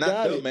 nigga, I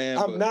got it. Man,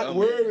 I'm not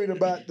worried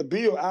about the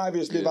bill,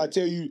 obviously, if I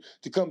tell you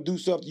to come do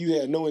something you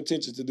had no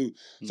intention to do.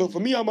 So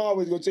for me, I'm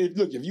always going to say,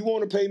 look, if you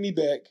want to pay me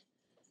back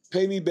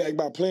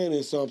by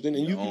planning something,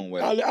 and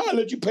I'll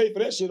let you pay for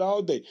that shit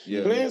all day.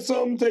 Yeah. Plan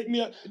something, take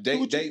me out.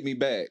 Date me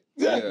back.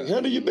 Exactly. Yeah.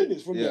 Handle your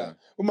business from there.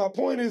 But my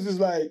point is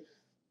like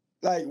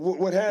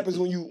what happens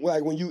when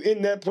you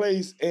in that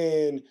place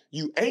and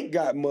you ain't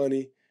got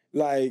money,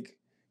 like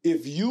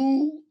if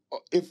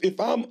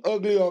I'm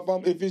ugly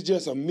or if it's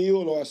just a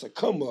meal or it's a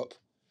come up,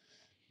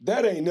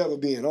 that ain't never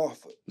being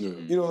offered.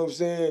 Mm-hmm. You know what I'm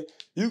saying?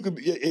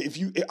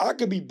 I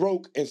could be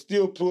broke and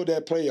still pull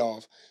that play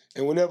off,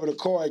 and whenever the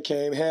card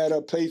came, had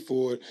her pay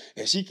for it,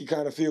 and she could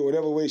kind of feel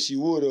whatever way she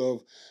would have.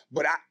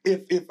 But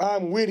if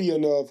I'm witty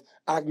enough,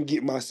 I can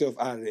get myself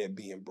out of that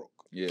being broke.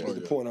 Yeah, that's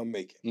the point I'm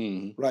making.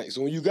 Mm-hmm. Right.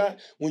 So when you got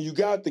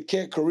the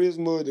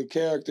charisma, the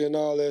character, and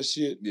all that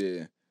shit,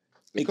 yeah,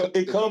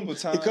 it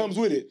comes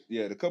with it.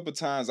 Yeah, the couple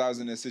times I was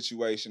in that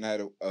situation, I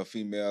had a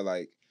female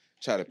like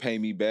try to pay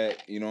me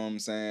back. You know what I'm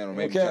saying? Or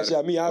maybe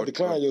I'll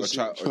decline your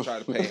shit. Or try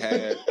to pay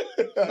half.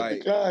 Like,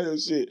 decline your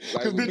shit.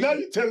 Because now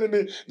you're telling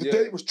me the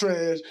date was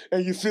trash,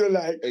 and you feel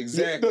like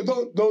exactly.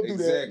 Don't do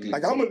that.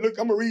 Like I'm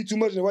gonna read too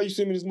much, and why you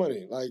send me this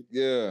money? Like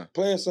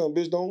playing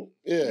something, bitch. Don't.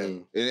 Yeah.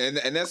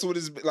 And that's what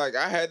it's like.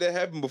 I had that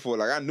happen before.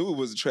 Like I knew it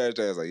was a trash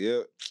day. I was like,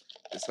 yep.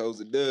 This hoe's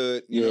a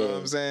dud, you know what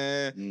I'm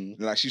saying?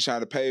 Mm-hmm. Like, she's trying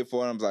to pay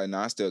for it. I'm like,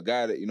 nah, I still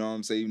got it. You know what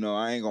I'm saying? You know,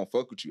 I ain't gonna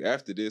fuck with you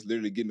after this.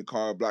 Literally get in the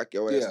car, block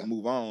your ass and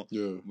move on.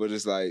 Yeah. But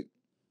it's like,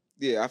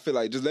 I feel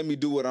like just let me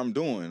do what I'm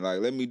doing. Like,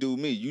 let me do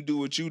me. You do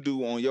what you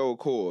do on your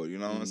accord. You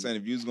know what I'm saying?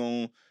 If you's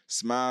gonna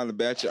smile and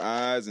bat your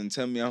eyes and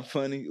tell me I'm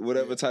funny,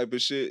 whatever type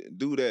of shit,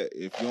 do that.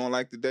 If you don't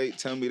like the date,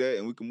 tell me that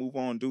and we can move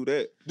on and do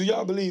that. Do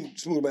y'all believe,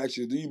 Smooth,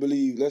 actually, do you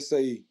believe, let's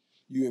say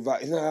you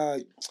invite,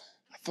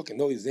 I fucking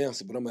know his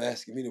answer, but I'm gonna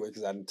ask him anyway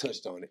because I done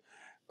touched on it.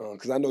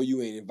 Because I know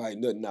you ain't invite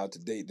nothing out to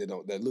date that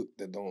don't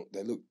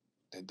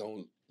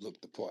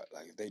look the part.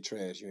 Like if they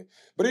trash you.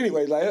 But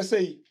anyway, like let's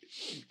say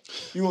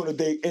you on a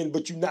date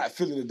but you not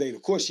feeling the date.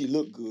 Of course she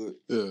look good.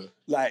 Yeah.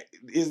 Like,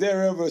 is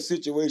there ever a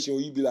situation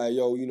where you be like,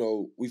 yo, you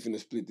know, we finna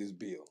split this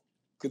bill?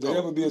 Could there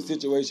ever be a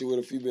situation with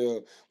a female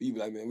where you be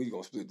like, man, we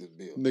gonna split this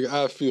bill? Nigga,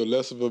 I feel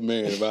less of a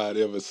man if I'd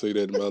ever say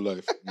that in my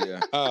life. Yeah.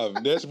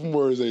 That's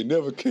words ain't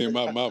never came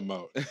out my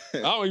mouth. I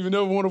don't even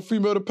ever want a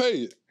female to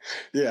pay it.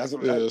 Yeah,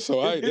 so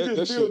it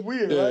just feels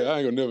weird, right? I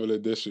ain't gonna never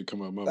let that shit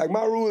come out my mouth. Like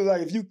my rule is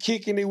like, if you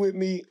kicking it with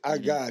me, I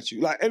got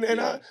you. Like, and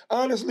I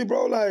honestly,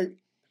 bro, like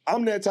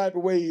I'm that type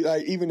of way.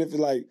 Like even if it's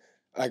like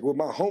with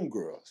my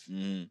homegirls.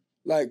 Mm-hmm.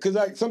 Like, cause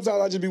like sometimes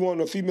I just be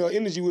wanting a female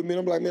energy with me, and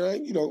I'm like,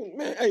 man,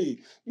 hey,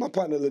 my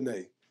partner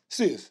Lene,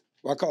 sis,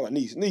 well, I call her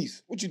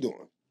niece, what you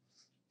doing?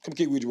 Come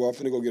kick with you, I'm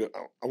finna go get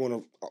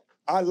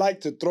I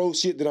like to throw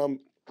shit that I'm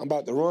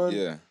about to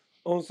run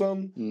on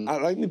something. Mm-hmm. I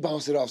like me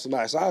bounce it off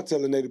somebody, so I tell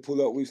Lene to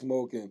pull up, we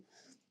smoking,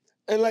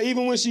 and like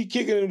even when she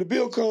kicking and the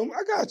bill come,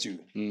 I got you.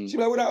 Mm-hmm. She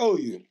be like, what I owe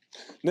you?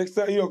 Next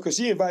time, cause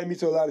she invited me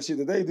to a lot of shit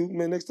that they do.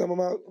 Man, next time I'm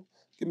out,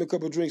 give me a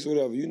couple of drinks or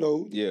whatever,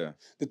 Yeah.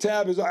 The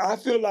tab is, I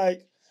feel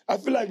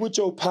like with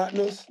your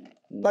partners,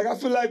 like I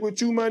feel like with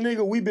you, my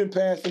nigga, we've been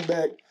passing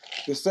back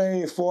the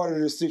same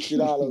 $40 to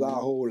 $60 our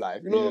whole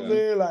life. You know what I'm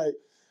saying? Like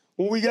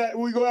when we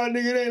go out,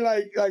 nigga, it ain't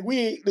like we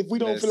ain't, if we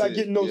don't feel like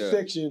getting no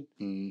section,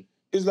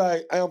 it's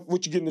like,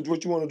 what you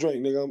want to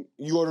drink, nigga?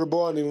 You go to the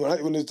bar, and then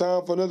when it's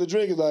time for another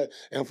drink, it's like,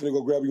 hey, I'm finna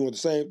go grab you want the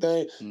same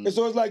thing. And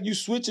so it's like you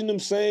switching them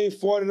same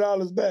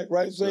 $40 back,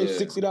 right? Same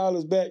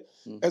 $60 back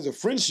as a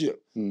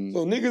friendship. So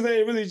niggas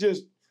ain't really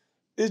just,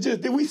 it's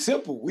just, we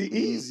simple. We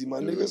easy, my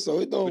nigga. So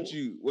it don't.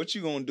 What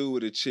you gonna do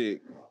with a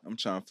chick? I'm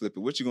trying to flip it.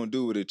 What you gonna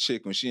do with a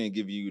chick when she ain't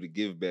giving you the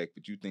give back,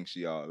 but you think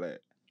she all that?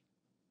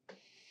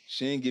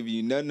 She ain't giving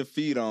you nothing to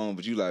feed on,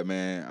 but you like,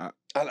 man,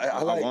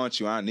 I want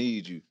you. I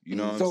need you. You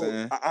know what I'm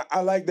saying?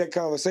 I like that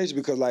conversation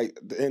because, like,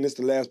 and it's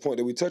the last point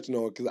that we touched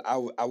on, because I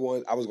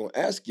was gonna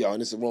ask y'all,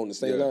 and this is wrong the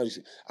same line.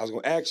 I was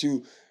gonna ask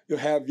you,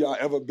 have y'all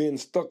ever been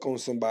stuck on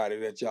somebody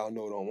that y'all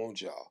know don't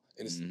want y'all?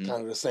 And it's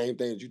kind of the same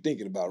thing that you're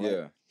thinking about,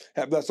 right?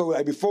 Yeah. So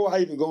like before I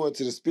even go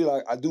into the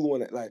spiel, I do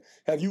want to like,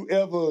 have you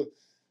ever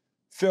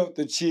felt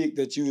the chick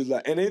that you was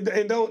like, and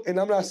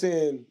I'm not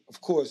saying, of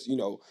course, you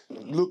know,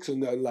 looks or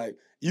nothing, like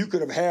you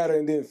could have had her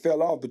and then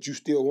fell off, but you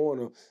still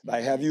want her.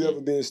 Like, have you ever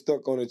been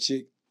stuck on a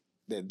chick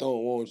that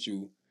don't want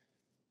you,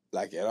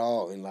 like, at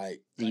all? And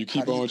like, you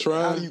keep on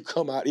trying? How do you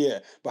come out? Yeah,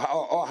 but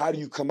how do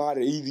you come out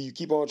of it? Either you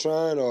keep on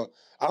trying, or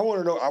I want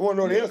to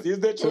know the answer.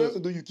 Is that your answer?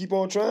 Do you keep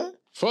on trying?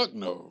 Fuck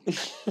no.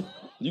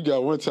 You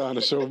got one time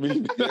to show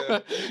me. Yeah.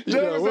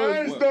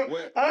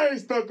 I ain't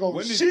stuck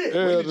on shit.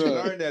 When did you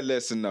learn that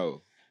lesson,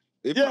 though?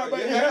 But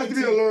it has to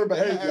be a learned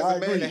behavior. I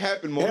agree. It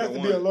happened more than once.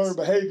 It has to be a learned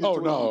behavior.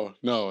 Oh,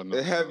 no.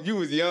 You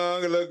was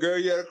young, a little girl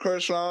you had a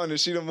crush on, and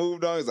she done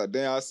moved on. It's like,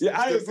 damn, I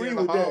agree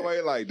with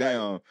that. Like,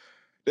 damn,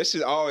 that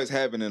shit always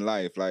happen in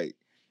life. Like,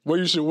 where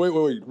you should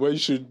where you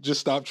should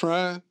just stop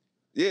trying.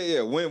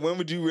 Yeah. When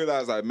would you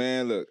realize, like,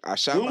 man, look, I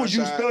shot my shot. When was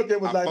you stuck there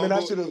was like, man, I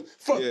should have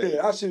fucked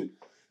that. I should.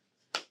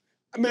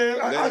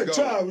 Man, I done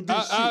tried with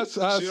this shit.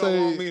 I say,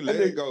 don't want me, let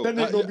it go. That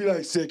nigga gonna be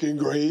like second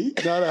grade.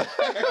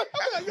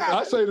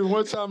 I say the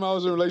one time I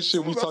was in a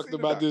relationship, we talked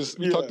about this.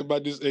 We talked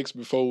about this ex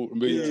before a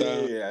million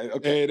times. Yeah,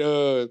 okay.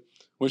 And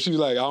when she was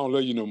like, "I don't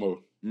love you no more,"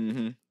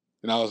 and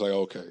I was like,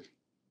 "Okay,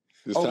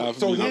 it's time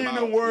for me." So hearing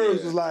them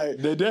words was like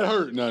that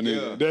hurt, now,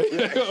 nigga. A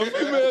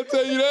female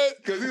tell you that,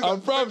 I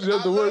promise you,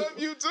 that's the worst. I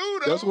love you too,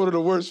 though. That's one of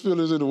the worst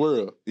feelings in the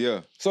world.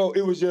 Yeah. So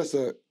it was just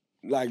it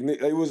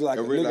was like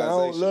a nigga, I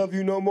don't love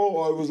you no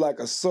more, or it was like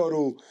a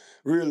subtle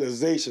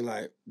realization,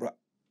 like, but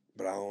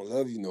I don't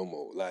love you no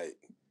more, like.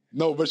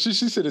 No, but she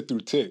said it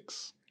through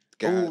text.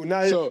 Oh,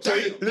 now you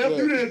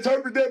didn't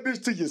interpret that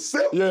bitch to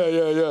yourself.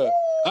 Yeah.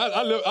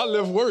 I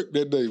left work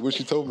that day when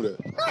she told me that.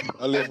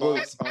 I left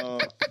work.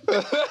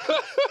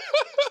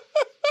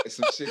 There's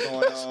some shit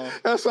going on.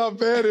 That's how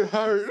bad it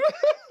hurt.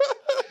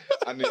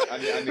 I need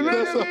in the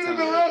rest of the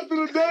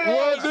day.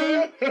 What,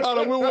 nigga? I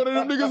done went one of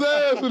them niggas'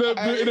 ass in that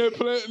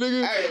plant,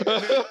 nigga.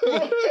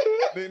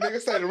 Hey,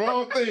 nigga say the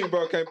wrong thing,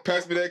 bro. Can't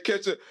pass me that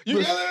ketchup. You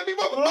yelling at me,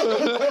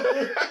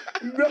 motherfucker?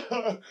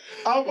 No,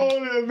 I'm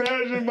only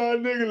imagining my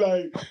nigga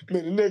like,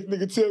 man, the next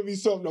nigga tell me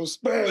something, I'm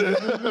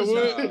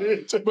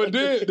spazzing. But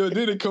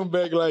then it come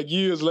back like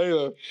years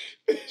later.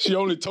 She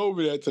only told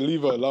me that to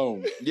leave her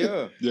alone.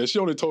 Yeah. Yeah, she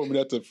only told me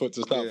that to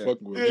stop fucking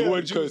with her. Yeah,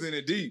 you was in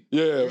it deep.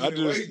 Yeah, I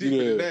just way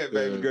deeper than that,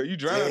 baby girl. You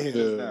drowning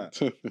just now.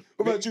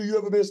 What about you? You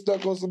ever been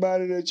stuck on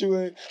somebody that you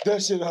ain't?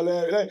 That shit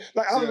hilarious.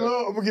 Like I'm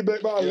gonna get back,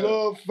 but I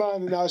love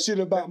finding out shit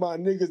about my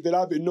niggas that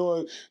I've been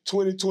knowing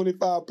 20,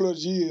 25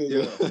 plus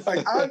years. Yeah.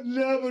 Like I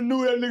never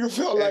knew that nigga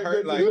felt like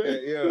hurt that. Like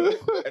that, yeah.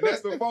 And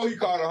that's before he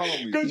called a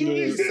homie. Cause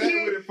you sat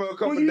with it for a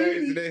couple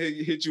days and then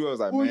he hit you. I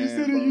was like, when man, you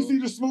sit there, you see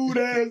the smooth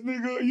ass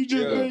nigga. You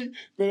just think,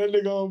 man, that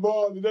nigga on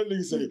ball. And that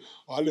nigga say,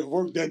 oh, I didn't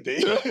work that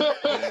day.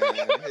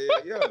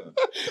 Yeah.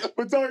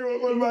 But talk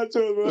about what about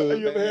yours, bro?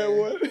 You ever had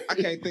one? I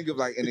can't think of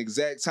like an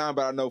exact time,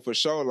 but I know for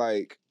sure,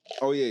 like,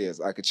 oh yeah, it's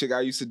like a chick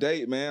I used to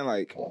date, man,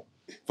 like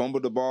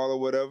fumbled the ball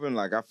or whatever, and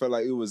like I felt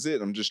like it was it.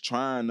 I'm just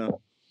trying to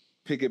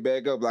pick it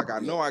back up. Like I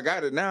know I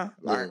got it now.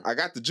 Like I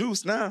got the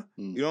juice now.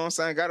 You know what I'm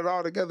saying? Got it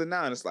all together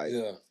now. And it's like,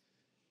 you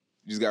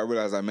just gotta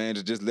realize, like, man,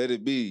 just let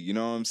it be. You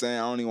know what I'm saying?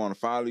 I don't even want to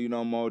follow you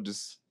no more.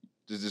 Just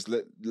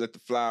let the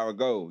flower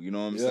go. You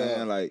know what I'm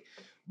saying? Like,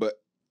 but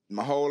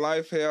my whole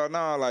life, hell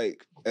no.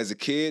 Like as a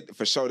kid,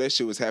 for sure, that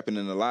shit was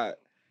happening a lot.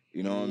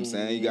 You know what I'm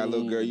saying? You got a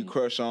little girl you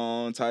crush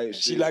on, type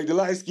shit. She like the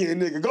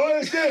light-skinned nigga. Go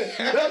ahead, skin.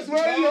 That's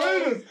why you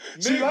hate us.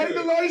 She like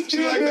the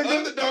light-skinned nigga. The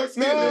other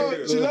dark-skinned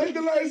nigga. She like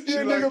the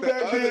light-skinned nigga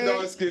back then.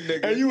 Dark-skinned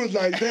nigga. And you was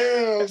like,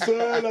 damn,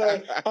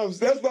 son.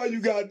 That's why you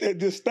got that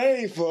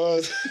disdain for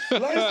us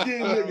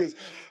light-skinned niggas.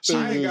 She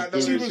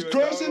was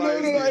crushing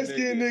on the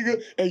light-skinned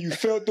nigga, and you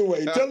felt the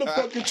way. Tell the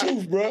fucking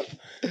truth, bro.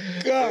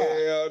 God.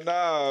 Hell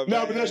nah, man.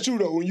 Nah, but that's true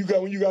though. When you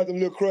got them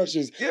little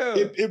crushes,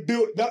 it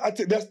built. That's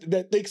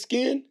that thick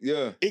skin.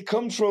 Yeah, it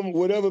comes from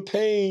whatever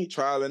pain.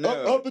 Trial and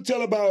error. Up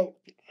until about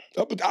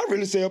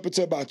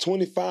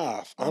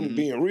 25. I'm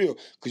being real,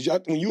 because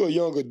when you're a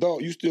young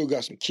adult, you still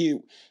got some kid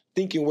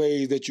thinking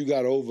ways that you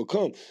got to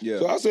overcome. Yeah.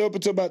 So I say up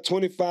until about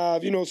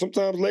 25. You know,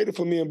 sometimes later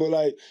for me, but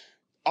like.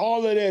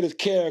 All of that is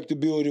character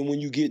building when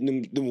you get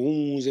them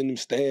wounds and them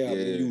stabs.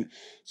 And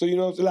so you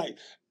know, so like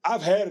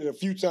I've had it a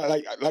few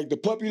times. Like the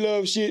puppy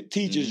love shit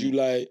teaches you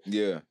like,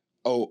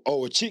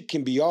 a chick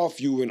can be off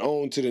you and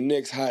on to the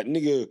next hot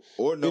nigga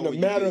in a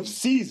matter of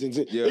seasons.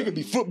 It could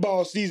be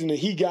football season and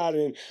he got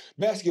it, and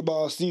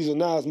basketball season,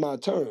 now it's my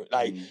turn.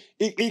 Like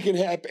it can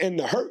happen, and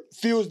the hurt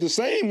feels the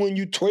same when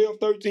you 12,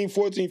 13,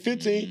 14,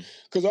 15,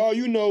 because all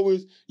you know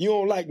is you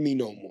don't like me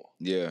no more.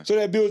 Yeah. So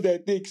that builds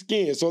that thick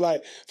skin. So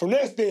like from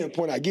that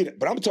standpoint, I get it.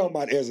 But I'm talking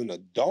about as an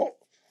adult,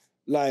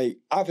 like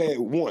I've had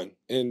one,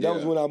 and that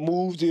was when I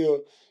moved here.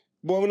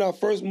 Boy, when I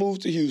first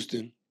moved to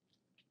Houston,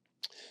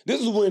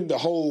 this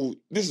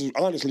is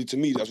honestly to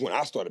me, that's when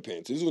I started paying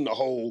attention. This is when the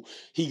whole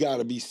he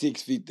gotta be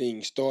 6 feet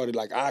thing started,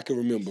 like I can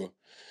remember.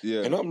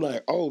 Yeah. And I'm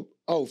like, oh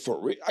Oh,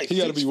 for real? Like he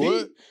got to be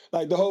what?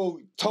 Like the whole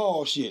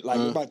tall shit. Like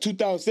about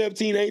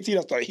 2017, 18,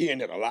 I started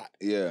hearing it a lot.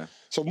 Yeah.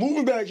 So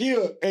moving back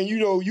here, and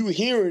you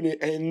hearing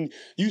it, and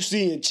you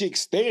seeing chicks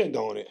stand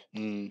on it.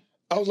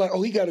 I was like,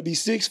 oh, he got to be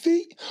 6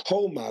 feet?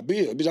 Hold my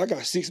bill. Bitch, I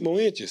got 6 more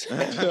inches.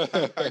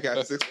 I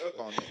got 6 up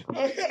on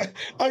it.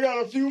 I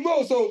got a few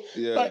more. So,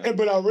 yeah.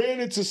 But I ran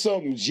into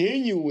something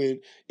genuine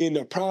in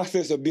the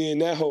process of being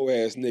that whole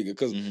ass nigga.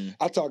 Because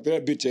I talk to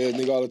that bitch ass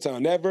nigga all the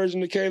time. That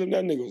version of Caleb,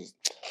 that nigga was,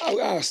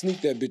 I'll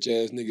sneak that bitch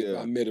ass nigga if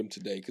I met him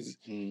today. Because,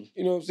 you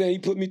know what I'm saying? He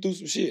put me through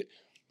some shit.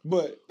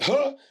 But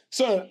her,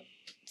 son,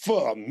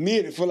 for a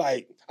minute,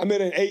 I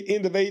met her at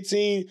end of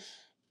 18.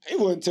 It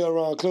wasn't until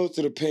around close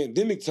to the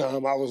pandemic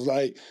time I was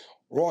like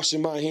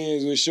washing my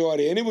hands with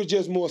shorty, and it was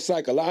just more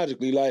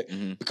psychologically, like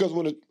because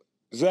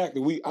I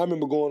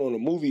remember going on a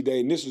movie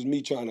day, and this was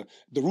me trying to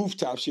the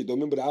rooftop shit. Though,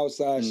 remember the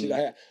outside shit?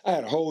 I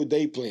had a whole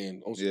day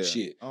planned on some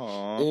shit.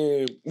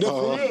 And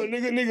for real,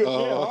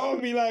 nigga,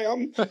 hold me like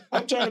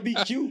I'm trying to be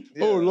cute.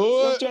 Yeah. Oh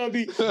Lord, I'm trying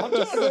to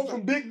go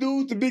from big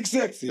dude to big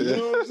sexy. You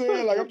know what I'm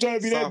saying? Like I'm trying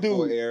to be that dude.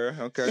 Soft boy era,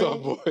 okay.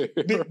 Soft boy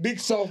era. Big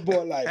soft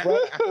boy life,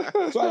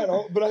 right? So I had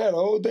a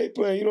whole day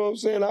planned. You know what I'm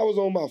saying? I was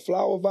on my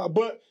flower vibe,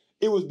 but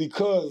it was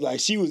because like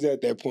she was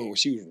at that point where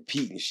she was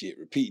repeating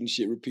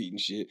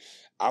shit.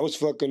 I was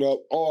fucking up,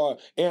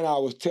 and I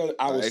would say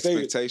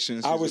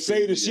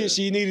the shit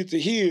she needed to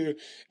hear,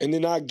 and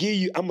then I'm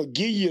gonna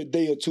give you a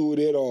day or two of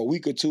that, or a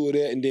week or two of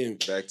that, and then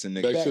back to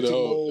the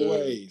old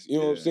ways. You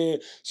know what I'm saying?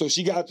 So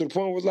she got to the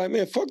point where it was like,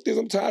 man, fuck this,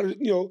 I'm tired of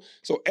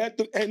So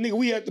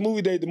we at the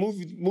movie day, the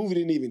movie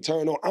didn't even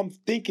turn on. I'm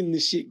thinking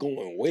this shit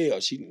going well.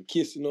 She been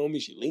kissing on me,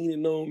 she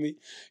leaning on me.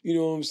 You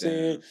know what I'm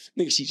saying?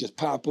 Nigga, she just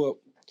pop up.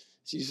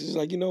 She's just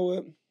like, you know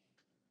what?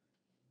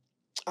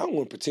 I don't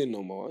want to pretend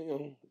no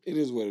more. It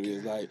is what it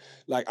is.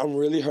 Like I'm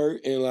really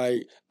hurt, and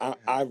like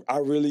I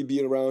really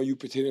be around you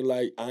pretending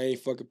like I ain't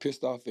fucking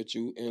pissed off at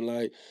you, and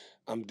like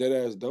I'm dead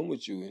ass done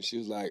with you. And she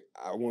was like,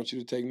 I want you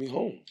to take me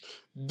home.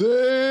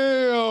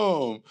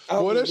 Damn.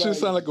 Boy, that shit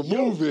sound like a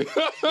movie.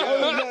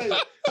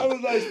 I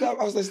was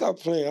like, stop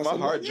playing. My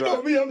heart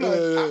dropped. You know me, I'm like,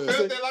 I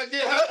felt that like,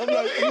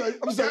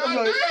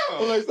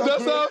 I'm like,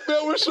 that's how I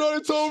felt when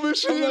Shorty told me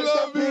she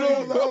loved me.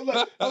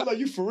 I was like,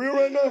 you for real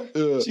right now?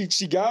 Yeah.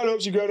 She got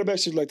up, she grabbed her back,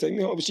 she was like, take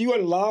me home. But she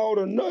wasn't loud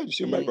or nothing.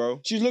 She was like, bro.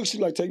 She was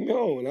like, take me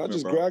home. And I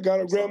just got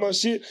up, grabbed my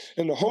shit,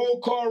 and the whole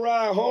car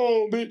ride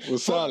home, bitch.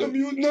 Was solid.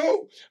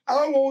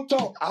 I won't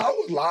talk. I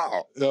was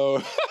loud.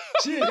 No.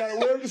 She ain't got a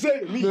word to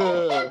say to me.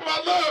 My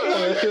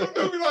love, you don't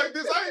do me like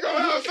this. I ain't gonna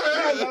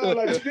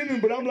have to.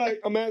 But I'm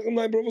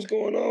like, bro, what's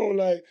going on?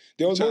 Like,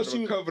 there was trying to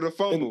recover the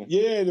fumble.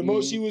 The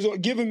most she was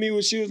giving me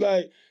was she was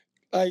like,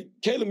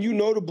 Caleb, you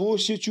know the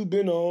bullshit you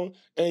been on,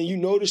 and you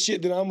know the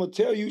shit that I'm gonna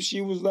tell you.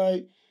 She was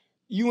like,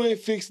 you ain't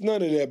fixed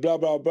none of that, blah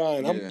blah blah.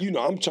 And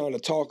I'm trying to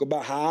talk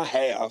about how I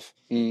have.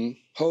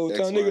 Whole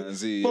time,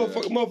 nigga,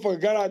 motherfucker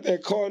got out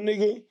that car,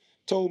 nigga.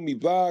 Told me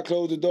bye,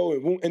 closed the door,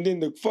 and then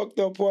the fucked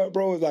up part,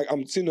 bro, is like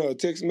I'm sending her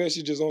text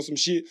messages on some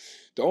shit.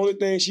 The only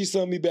thing she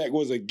sent me back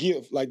was a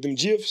GIF, like them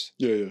GIFs,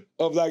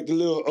 of like the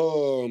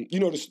little,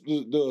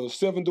 the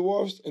seven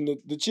dwarfs and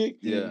the chick,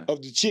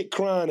 of the chick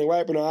crying and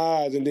wiping her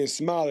eyes and then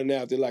smiling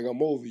after like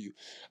I'm over you.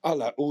 I was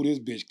like, oh, this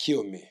bitch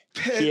killed me.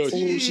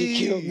 She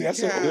killed me. I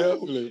said,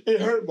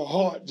 it hurt my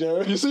heart,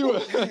 Jared. You see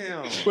what?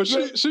 But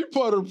she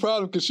part of the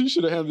problem because she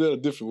should have handled that a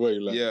different way.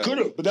 Like, could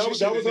have, but that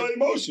was her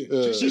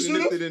emotion. She should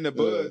have it in the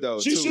bud though.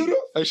 She should have.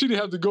 Like she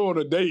didn't have to go on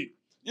a date.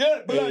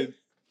 Yeah, but right.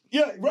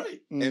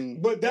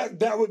 But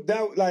that was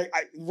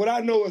what I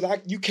know is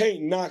you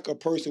can't knock a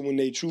person when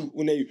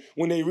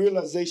they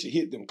realization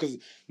hit them. Because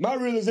my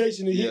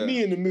realization hit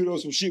me in the middle of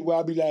some shit where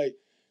I be like,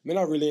 man,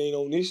 I really ain't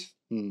on this.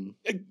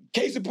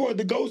 Case in point,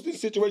 the ghosting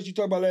situation you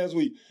talked about last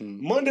week.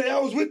 Monday, I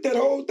was with that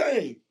whole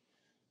thing.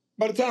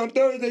 By the time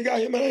Thursday got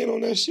him, I ain't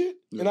on that shit.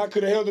 And I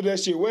could have handled that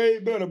shit way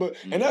better. But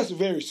and that's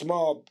very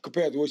small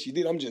compared to what she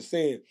did. I'm just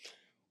saying,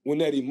 when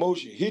that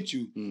emotion hit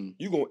you,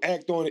 you gonna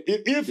act on it.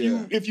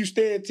 If you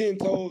stand 10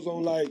 toes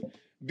on like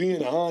being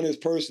an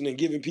honest person and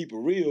giving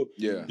people real,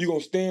 you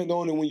gonna stand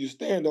on it when you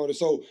stand on it.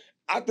 So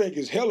I think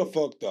it's hella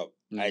fucked up.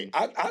 Like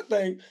I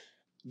think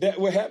that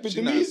what happened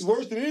to me is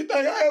worse than anything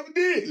I ever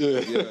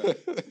did.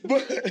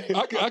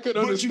 But I could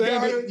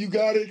understand it. You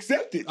gotta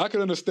accept it. I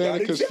could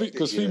understand it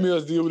because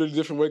females deal with it a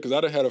different way. Because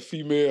I done had a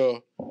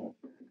female.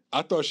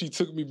 I thought she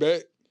took me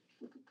back.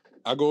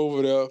 I go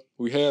over there.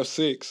 We have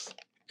sex.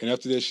 And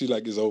after that, she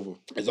like, it's over.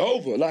 It's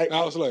over. Like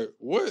I was like,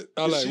 what?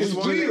 I was like, it's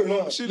weird.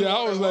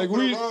 I was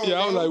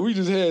like, we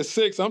just had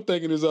sex. I'm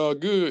thinking it's all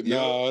good.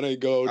 Nah, it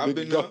ain't go.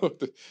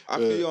 I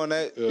feel on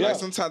that. Like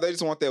sometimes they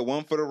just want that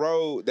one for the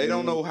road. They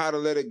don't know how to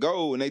let it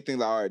go, and they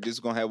think like, all right, this is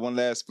gonna have one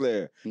last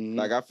flare.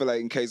 Like I feel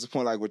like in case of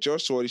point, like with your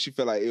shorty, she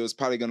feel like it was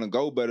probably gonna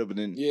go better, but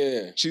then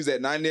she's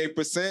at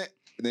 98%.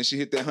 And then she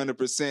hit that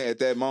 100% at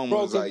that moment. It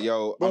was like,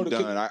 yo, I'm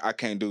done. I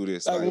can't do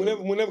this. Like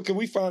whenever, cause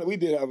we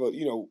did have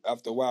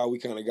after a while we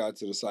kind of got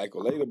to the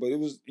cycle later, but it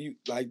was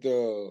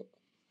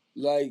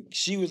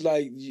she was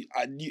like,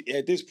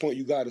 at this point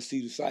you got to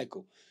see the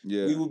cycle.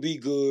 Yeah, we would be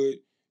good.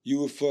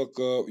 You would fuck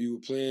up. You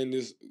would plan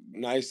this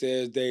nice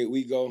ass date.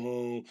 We go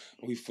home.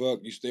 We fuck.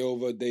 You stay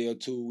over a day or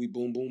two. We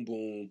boom, boom,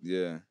 boom.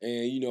 Yeah.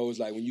 And you know, it's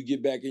like when you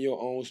get back in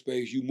your own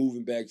space, you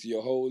moving back to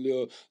your whole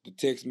little. The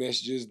text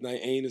messages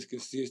ain't as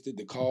consistent.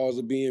 The calls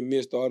are being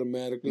missed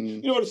automatically.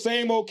 You know, the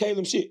same old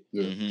Caleb shit.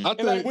 Yeah.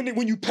 And like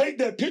when you paint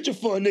that picture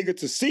for a nigga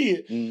to see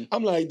it,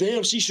 I'm like,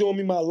 damn, she showing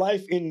me my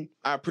life in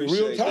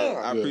real time. That.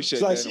 I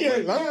appreciate that. It's like she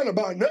ain't lying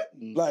about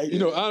nothing. Like you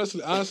know,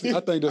 honestly, I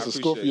think that's a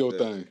Scorpio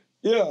thing.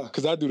 Yeah.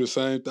 Because I do the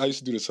same. I used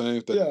to do the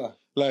same thing. Yeah.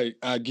 Like,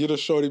 I get a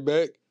shorty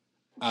back.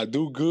 I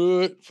do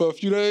good for a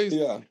few days.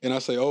 Yeah. And I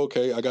say, oh,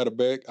 okay, I got her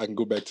back. I can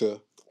go back to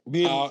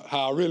how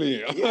I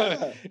really am.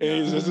 Yeah. And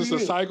it's just a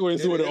cycle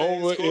and doing it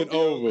over and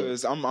over.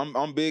 Because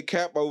I'm big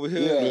cap over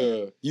here.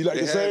 Yeah. You like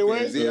the same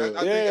way? Yeah.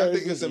 I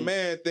think it's a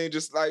man thing,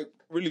 just like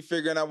really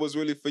figuring out what's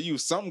really for you.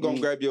 Something gonna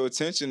grab your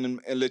attention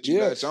and let you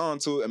latch on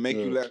to it and make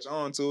you latch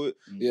on to it.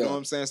 You know what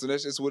I'm saying? So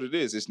that's just what it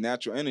is. It's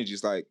natural energy.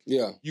 It's like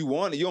you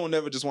want it. You don't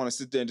never just want to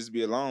sit there and just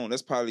be alone.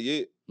 That's probably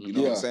it. You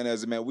know what I'm saying?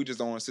 As a man, we just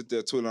don't want to sit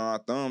there twiddling our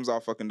thumbs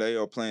all fucking day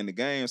or playing the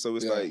game. So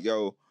it's like,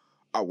 yo,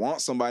 I want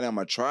somebody I'm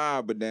gonna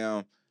try, but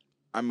damn,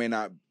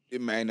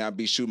 it may not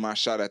be shooting my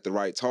shot at the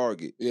right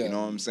target. You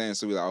know what I'm saying?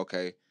 So we're like,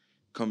 okay,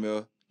 come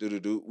here.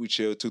 We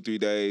chill 2-3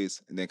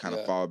 days and then kind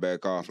of fall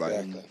back off.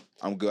 Like,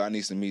 I'm good. I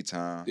need some me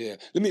time. Yeah.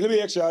 Let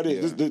me ask y'all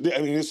this.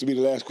 This will be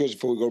the last question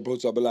before we go to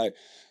post up. But like,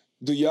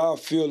 do y'all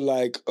feel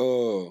like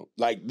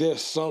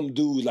there's some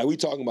dudes, like we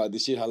talking about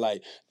this shit, how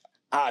like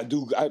I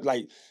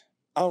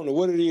don't know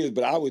what it is,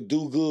 but I would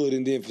do good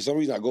and then for some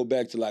reason I go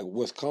back to like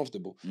what's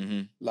comfortable.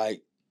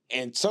 Like,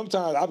 and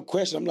sometimes I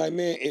question, I'm like,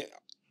 man,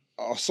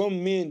 are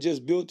some men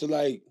just built to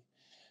like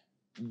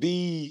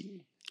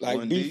be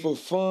for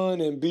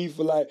fun and be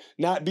for like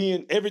not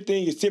being,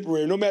 everything is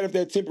temporary. No matter if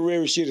that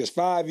temporary shit is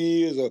 5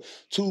 years or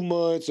 2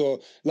 months or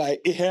like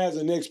it has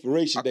an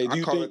expiration date.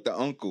 I call it the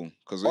uncle.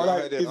 Because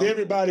is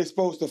everybody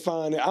supposed to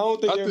find it? I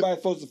don't think everybody's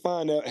supposed to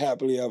find that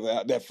happily ever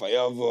out there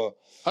forever.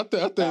 I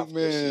think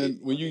man,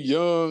 when you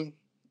young,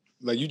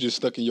 like you just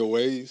stuck in your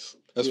ways.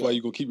 That's why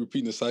you gonna keep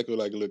repeating the cycle.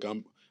 Like, look,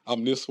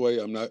 I'm this way.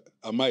 I'm not.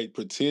 I might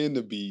pretend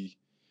to be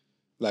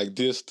like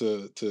this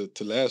to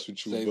last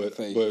with you,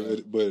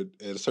 but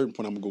at a certain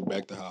point, I'm gonna go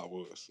back to how I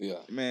was. Yeah,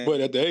 man. But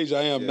at the age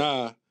I am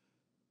now,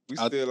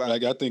 I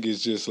think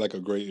it's just like a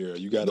gray area.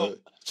 You gotta.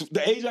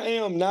 The age I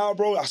am now,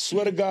 bro, I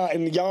swear to God,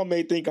 and y'all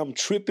may think I'm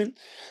tripping,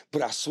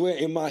 but I swear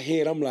in my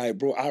head, I'm like,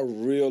 bro, I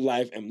real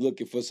life am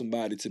looking for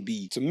somebody to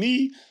be. To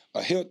me,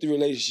 a healthy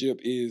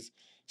relationship is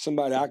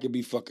somebody I could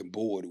be fucking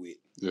bored with.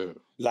 Yeah.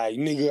 Like,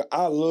 nigga,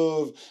 I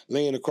love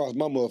laying across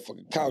my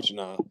motherfucking couch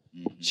now,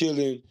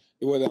 chilling,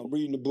 whether I'm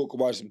reading a book or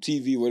watching some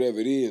TV, whatever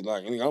it is.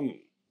 Like, nigga, I'm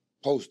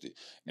posted.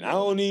 And I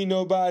don't need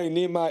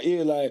nobody in my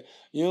ear like,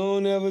 you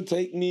don't ever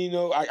take me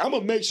I'm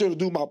gonna make sure to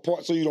do my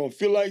part so you don't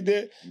feel like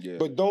that. Yeah.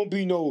 But don't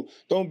be no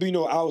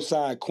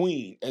outside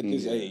queen at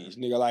this age,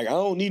 nigga. Like, I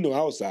don't need no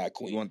outside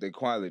queen. You want the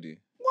quality.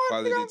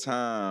 Quality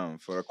time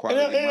for a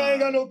quality and I ain't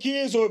got no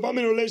kids, so if I'm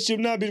in a relationship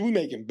now, bitch, we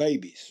making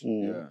babies.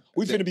 Yeah.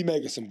 We finna be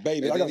making some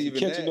babies. I got some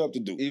catching up to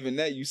do. Even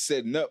that, you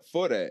setting up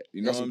for that.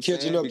 You know what I'm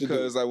saying? Up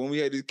because like when we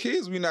had these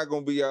kids, we not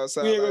gonna be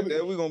outside like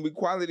that. We gonna be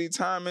quality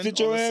timing on a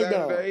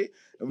Saturday.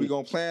 And we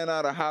gonna plan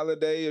out a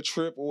holiday, a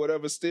trip, or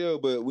whatever still,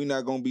 but we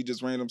not gonna be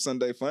just random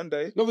Sunday fun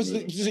day. No, but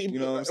you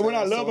know what I'm saying? What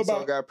I love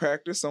about got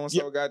practice, so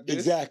got this.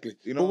 Exactly.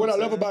 You know but what I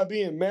love about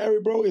being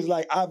married, bro, is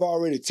like I've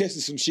already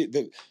tested some shit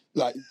that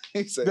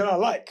that I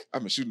like.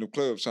 I've been shooting the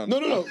clubs trying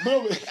No.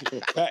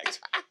 Facts.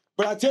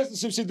 But I tested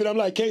some shit that I'm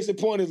like, case in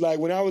point is like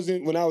when I was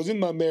in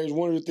my marriage,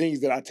 one of the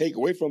things that I take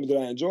away from it that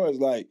I enjoy is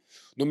like,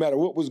 no matter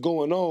what was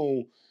going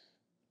on,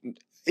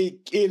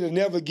 it'll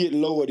never get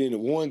lower than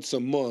once a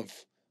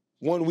month,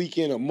 1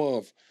 weekend a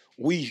month.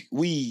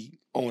 We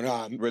on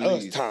our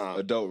release, time.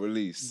 Adult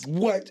release.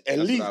 What? That's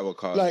what I would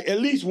call it.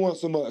 At least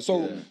once a month.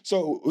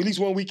 So at least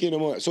 1 weekend a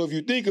month. So if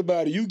you think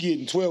about it, you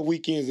getting 12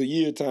 weekends a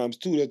year times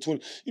 2, that's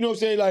 20. You know what I'm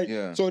saying?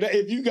 Like, so that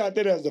if you got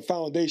that as the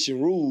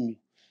foundation rule,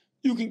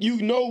 you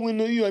know when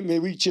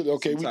we chill.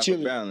 Okay, we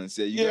chilling. Balance.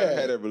 Yeah, you gotta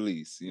have that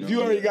release. You know? If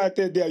you already got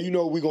that there, you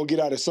know we're gonna get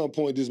out at some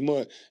point this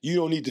month. You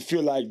don't need to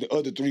feel like the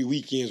other 3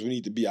 weekends we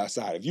need to be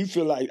outside. If you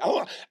feel like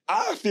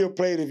I feel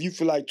played if you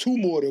feel like 2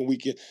 more than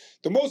weekend.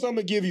 The most I'm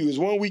gonna give you is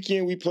 1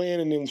 weekend we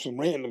playing and then some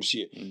random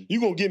shit.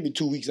 You gonna give me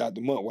 2 weeks out the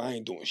month where I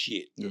ain't doing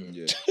shit.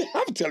 Yeah.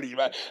 I'm telling you,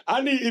 man.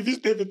 I need if it's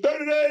 30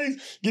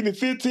 days, give me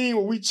 15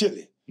 when we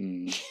chilling.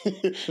 And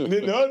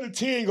then the other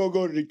 10 gonna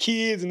go to the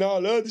kids and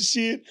all the other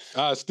shit.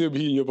 I'll still be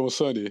hitting you up on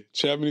Sunday.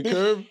 Chapman and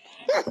Curve.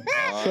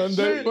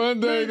 Sunday,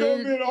 Monday.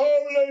 Gonna be in a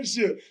whole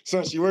relationship.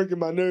 Son, she working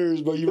my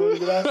nerves, but you wanna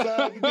get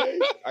outside today?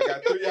 I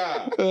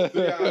got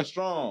 3 hours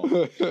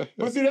strong.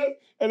 But see,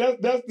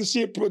 that's the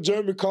shit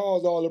Jeremy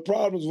calls all the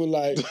problems when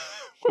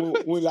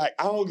when I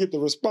don't get the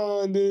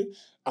responding.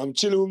 I'm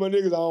chilling with my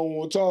niggas. I don't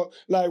want to talk.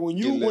 Like when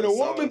a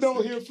woman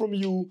don't hear from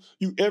you,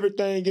 you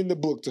everything in the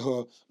book to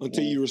her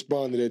until you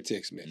respond to that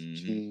text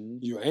message.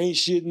 You ain't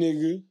shit,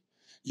 nigga.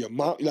 Your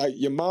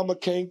mama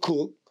can't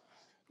cook.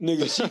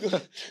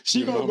 nigga,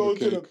 she gonna go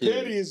to the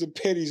pettiest of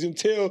petties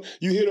until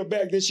you hit her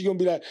back. Then she gonna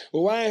be like,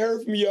 well, I ain't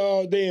heard from you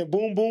all day, and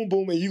boom, boom,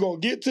 boom. And you gonna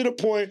get to the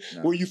point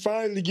where you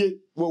finally get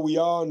what we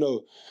all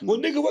know. Well,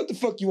 nigga, what the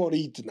fuck you want to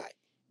eat tonight?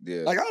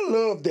 Yeah. Like, I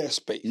love that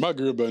space. My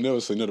girl better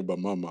never say nothing about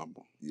my mama.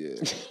 Yeah.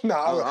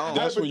 Nah,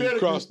 that's when you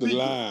cross the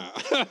line.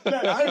 I ain't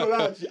gonna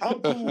lie to you.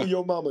 I'm cool with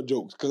your mama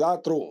jokes, because I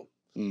throw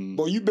them.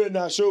 But you better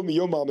not show me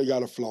your mama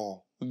got a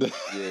flaw.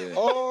 Yeah.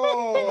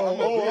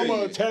 I'm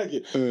gonna attack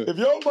it. If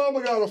your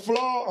mama got a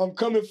flaw, I'm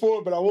coming for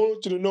it, but I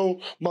want you to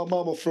know my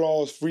mama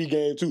flaws free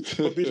game too.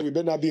 But bitch, we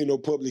better not be in no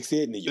public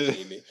setting, you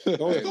feel me?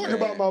 Don't talk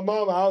about my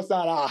mama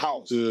outside our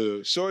house.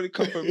 Yeah. Shorty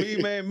come for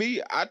me, man.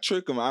 I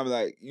trick him. I'm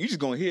like, you just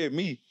gonna hear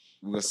me.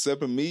 We're gonna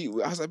sip and meet.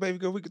 I was like, baby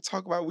girl, we could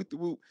talk about with the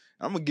whoop.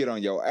 I'm gonna get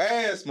on your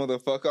ass,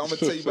 motherfucker. I'm gonna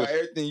tell you about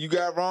everything you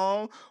got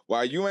wrong.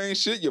 Why you ain't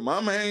shit, your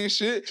mama ain't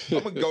shit.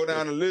 I'm gonna go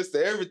down the list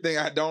of everything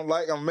I don't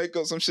like. I'm gonna make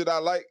up some shit I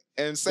like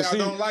and say I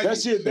don't like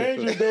that shit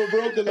dangerous though,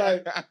 bro. Cause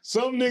like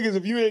some niggas,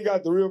 if you ain't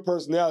got the real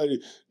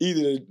personality,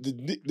 either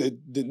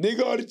the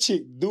nigga or the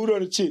chick, dude or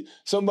the chick,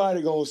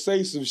 somebody gonna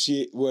say some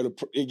shit where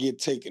it get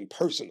taken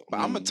personal. But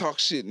I'm gonna talk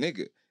shit,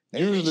 nigga.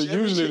 Usually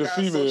the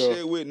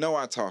female.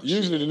 I talk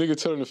usually shit. The nigga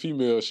telling the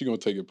female, she gonna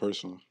take it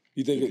personal.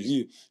 You think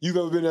you've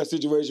ever been in that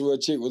situation where a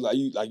chick was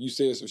like you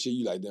said some shit,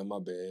 you like, damn, my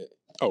bad.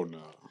 Oh no.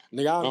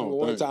 Nigga, I remember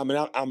one time,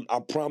 and I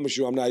promise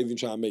you, I'm not even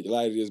trying to make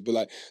light of this, but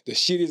like the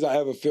shittiest I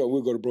ever felt,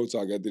 we'll go to Bro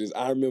Talk after this.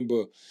 I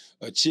remember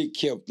a chick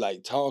kept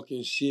like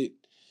talking shit,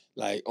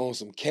 like on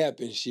some cap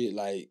and shit,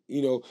 like,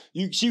 you know,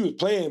 she was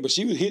playing, but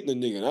she was hitting the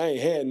nigga, and I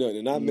ain't had nothing.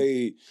 And I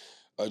made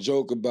a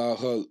joke about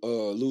her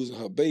losing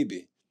her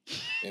baby.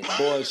 And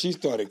boy, she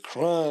started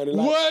crying. And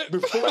like, what?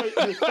 Before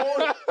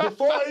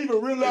I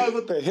even realized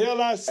what the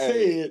hell I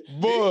said,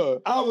 boy,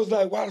 I was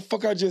like, why the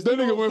fuck I just... That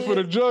nigga went for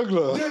the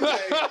juggler. Bro,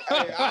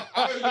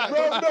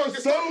 no,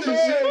 so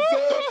bad,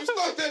 You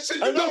start that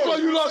shit. And that's why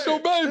you lost your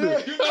baby. Yeah.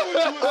 You know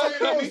what you were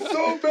saying? It was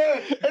so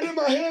bad. And in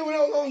my head, when I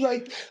was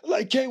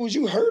like, Kay, was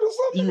you hurt or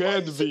something? You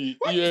had to be.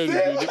 I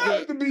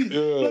had to be.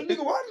 Yeah. Like,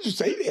 nigga, why did you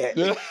say that?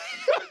 Yeah.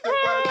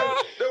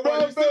 Bro,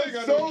 I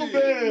felt so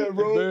bad,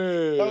 bro.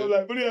 Man. I was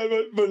like,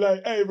 but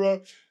like, hey,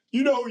 bro,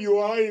 you know who you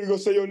are. I ain't even gonna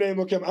say your name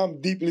on camera.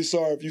 I'm deeply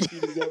sorry if you see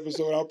this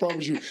episode. I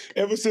promise you.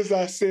 Ever since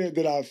I said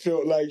that, I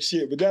felt like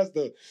shit. But that's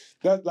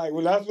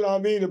what I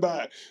mean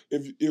about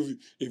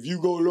if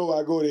you go low,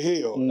 I go to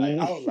hell. Like,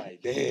 I was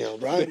like, damn,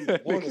 bro, I didn't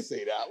even want to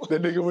say that one.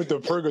 That nigga went to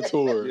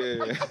purgatory.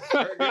 Yeah.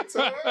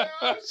 Purgatory.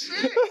 Oh,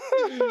 shit.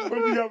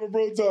 What you got for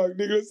Bro Talk,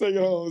 nigga? Let's take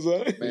it home,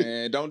 son.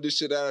 Man, don't dish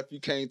shit out if you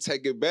can't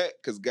take it back,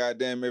 because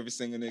goddamn every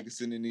single nigga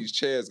sitting in these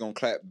chairs gonna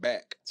clap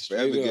back.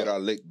 Forever get our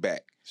lick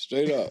back.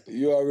 Straight up.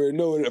 You already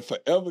know it.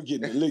 Forever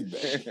getting the lick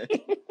back.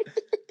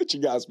 What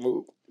you got,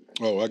 Smooth?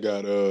 Oh, I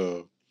got,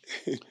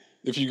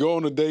 if you go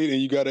on a date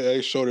and you gotta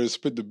ask shorty to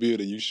split the bill,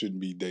 then you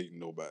shouldn't be dating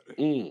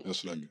nobody.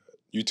 That's what I got.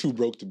 You too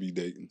broke to be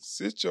dating.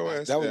 Sit your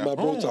ass That was my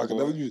Bro Talking.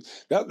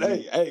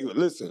 Hey,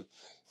 listen.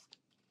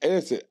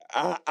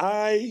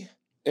 I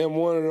am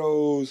one of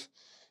those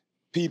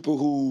people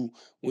who,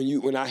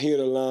 when I hear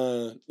the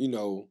line, you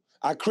know,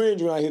 I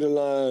cringe when I hear the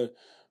line,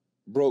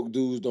 broke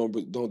dudes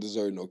don't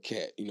deserve no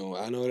cat. You know,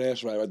 I know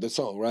that's right, the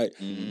song, right?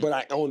 Mm-hmm.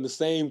 But on the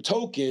same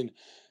token,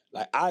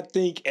 like, I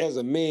think as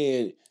a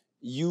man,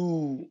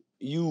 you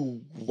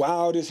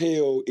wild as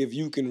hell if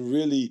you can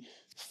really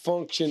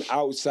function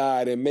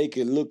outside and make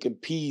it look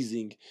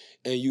appeasing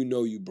and you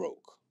know you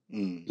broke.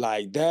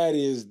 Like, that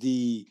is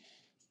the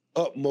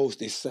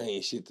utmost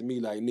insane shit to me.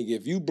 Like, nigga,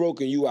 if you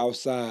broke and you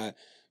outside,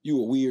 you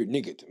a weird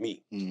nigga to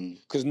me.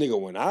 Because, nigga,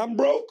 when I'm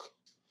broke,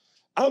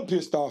 I'm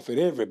pissed off at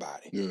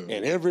everybody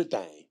and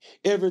everything.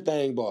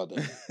 Everything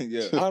bothers me.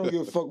 Yeah. I don't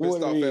give a fuck what it is.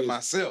 Pissed off at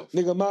myself.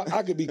 Nigga,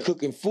 I could be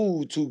cooking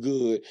food too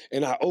good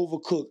and I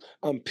overcook.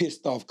 I'm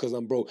pissed off because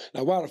I'm broke.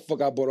 Now, why the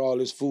fuck I bought all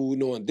this food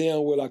knowing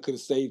damn well I could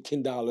have saved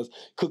 $10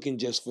 cooking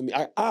just for me?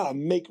 I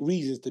make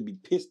reasons to be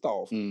pissed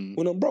off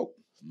when I'm broke.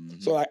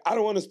 Mm-hmm. So, like, I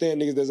don't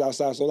understand niggas that's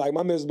outside. So, like,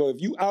 my message, but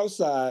if you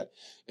outside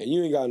and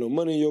you ain't got no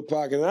money in your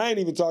pocket, and I ain't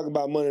even talking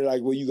about money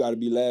like where you got to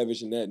be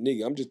lavish and that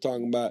nigga. I'm just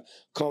talking about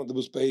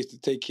comfortable space to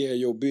take care of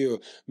your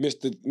bill.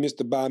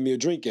 Mr. Buy me a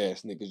drink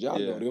ass niggas. Y'all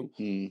know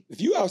them.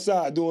 If you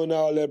outside doing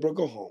all that, bro,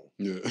 go home.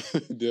 Yeah,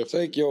 definitely.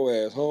 Take your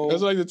ass home.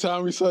 That's like the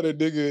time we saw that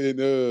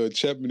nigga in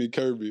Chapman and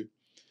Kirby.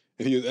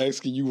 And he was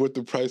asking you what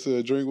the price of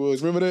a drink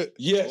was. Remember that?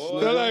 Yes.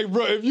 They're like,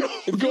 bro, if you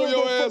go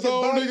your ass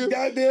home, nigga.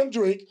 Goddamn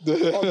drink, or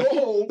go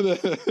home.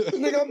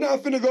 Nigga, I'm not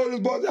finna go to this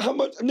bar. How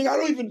much? Nigga, I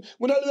don't even,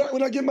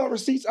 when I get my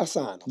receipts, I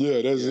sign them.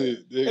 Yeah, that's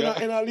it.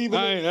 And I leave it.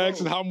 I ain't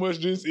asking how much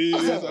this is.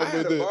 I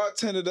had a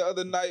bartender the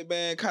other night,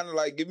 man, kind of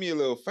like give me a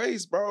little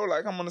face, bro.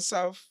 Like, I'm on the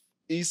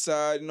southeast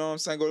side, you know what I'm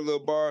saying? Go to a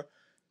little bar.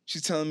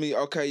 She's telling me,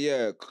 okay,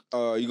 yeah,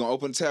 you gonna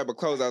open the tab or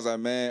close? I was like,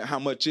 man, how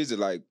much is it?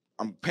 Like,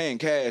 I'm paying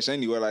cash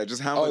anyway. Like,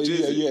 just how much is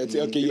it?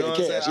 Okay, you know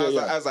cash.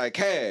 I was like,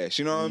 cash.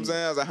 You know what I'm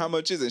saying? I was like, how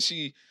much is it?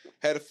 She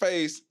had a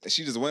face. And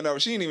she just went over.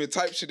 She didn't even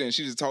type shit in.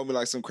 She just told me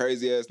like some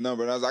crazy ass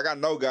number. And I was like, I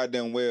know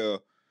goddamn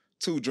well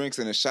 2 drinks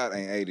and a shot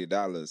ain't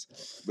 $80.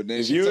 But then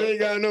if you ain't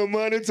got no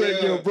money,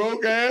 take your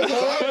broke ass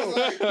home.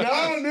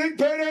 Nah, nigga,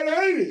 pay that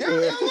 80.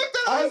 Yeah,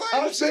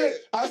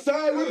 I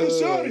signed with the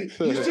shorty.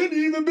 You shouldn't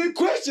even been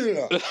questioning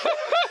her.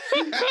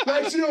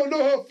 Like she don't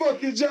know her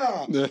fucking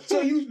job.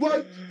 So you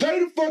pay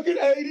the fucking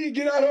 80 and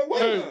get out her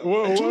way.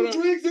 2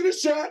 drinks and a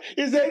shot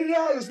is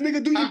 $80.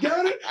 Nigga, do you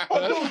got it? Or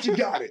don't you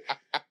got it?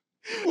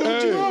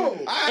 What you know?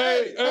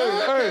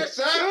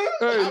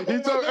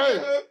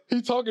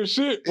 He talking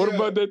shit. What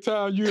about that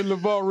time you and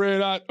LeVar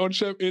ran out on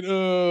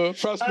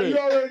Prospect? You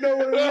already know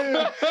what it is.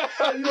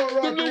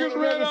 Them niggas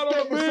ran out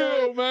on the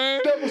bill,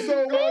 man.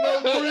 Episode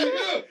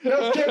 103.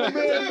 That's Kevin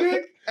Man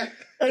Nick.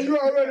 And you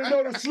already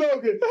know the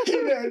slogan. He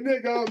that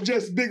nigga, I'm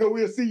just bigger.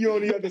 We'll see you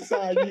on the other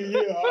side.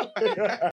 Yeah.